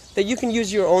that you can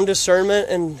use your own discernment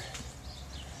and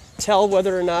tell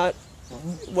whether or not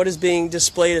what is being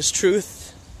displayed as truth,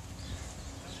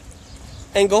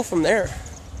 and go from there.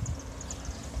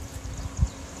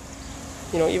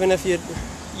 You know, even if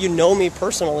you know me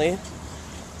personally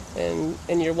and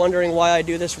you're wondering why I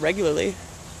do this regularly,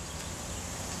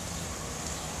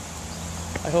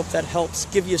 I hope that helps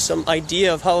give you some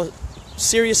idea of how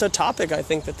serious a topic I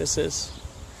think that this is.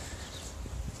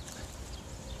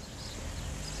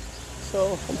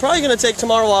 So I'm probably going to take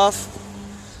tomorrow off,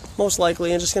 most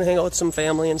likely, and just going to hang out with some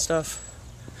family and stuff.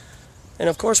 And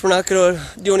of course we're not going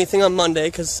to do anything on Monday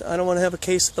because I don't want to have a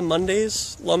case of the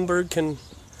Mondays. Lumberg can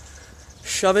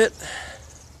shove it.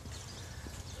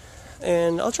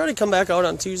 And I'll try to come back out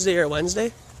on Tuesday or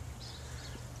Wednesday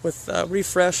with a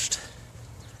refreshed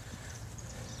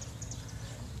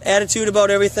attitude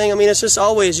about everything. I mean, it's just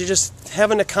always, you're just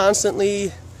having to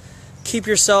constantly keep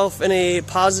yourself in a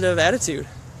positive attitude.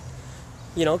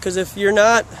 You know, because if you're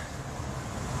not,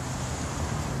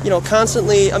 you know,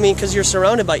 constantly, I mean, because you're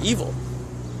surrounded by evil.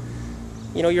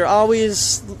 You know, you're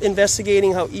always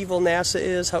investigating how evil NASA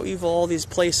is, how evil all these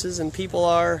places and people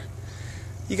are.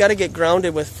 You got to get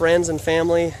grounded with friends and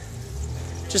family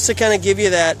just to kind of give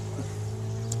you that,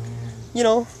 you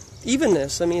know,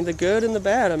 evenness. I mean, the good and the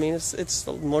bad. I mean, it's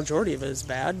the majority of it is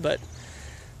bad, but,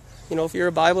 you know, if you're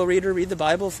a Bible reader, read the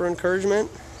Bible for encouragement.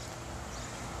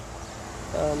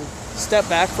 Step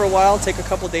back for a while, take a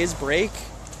couple days break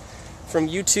from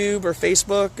YouTube or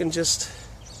Facebook and just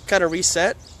kind of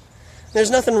reset. There's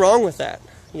nothing wrong with that.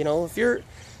 You know, if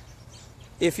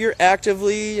you're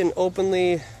actively and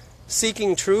openly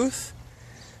seeking truth,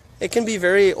 it can be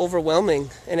very overwhelming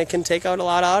and it can take out a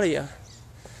lot out of you.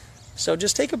 So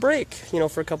just take a break, you know,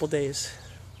 for a couple days.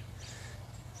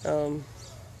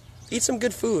 Eat some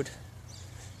good food.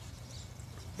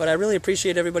 But I really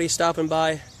appreciate everybody stopping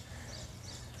by.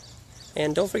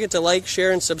 And don't forget to like,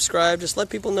 share, and subscribe. Just let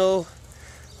people know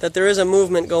that there is a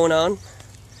movement going on.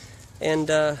 And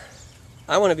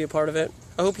I want to be a part of it.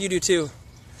 I hope you do too.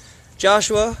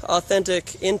 Joshua,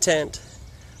 Authentic Intent,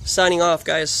 signing off,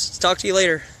 guys. Talk to you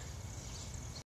later.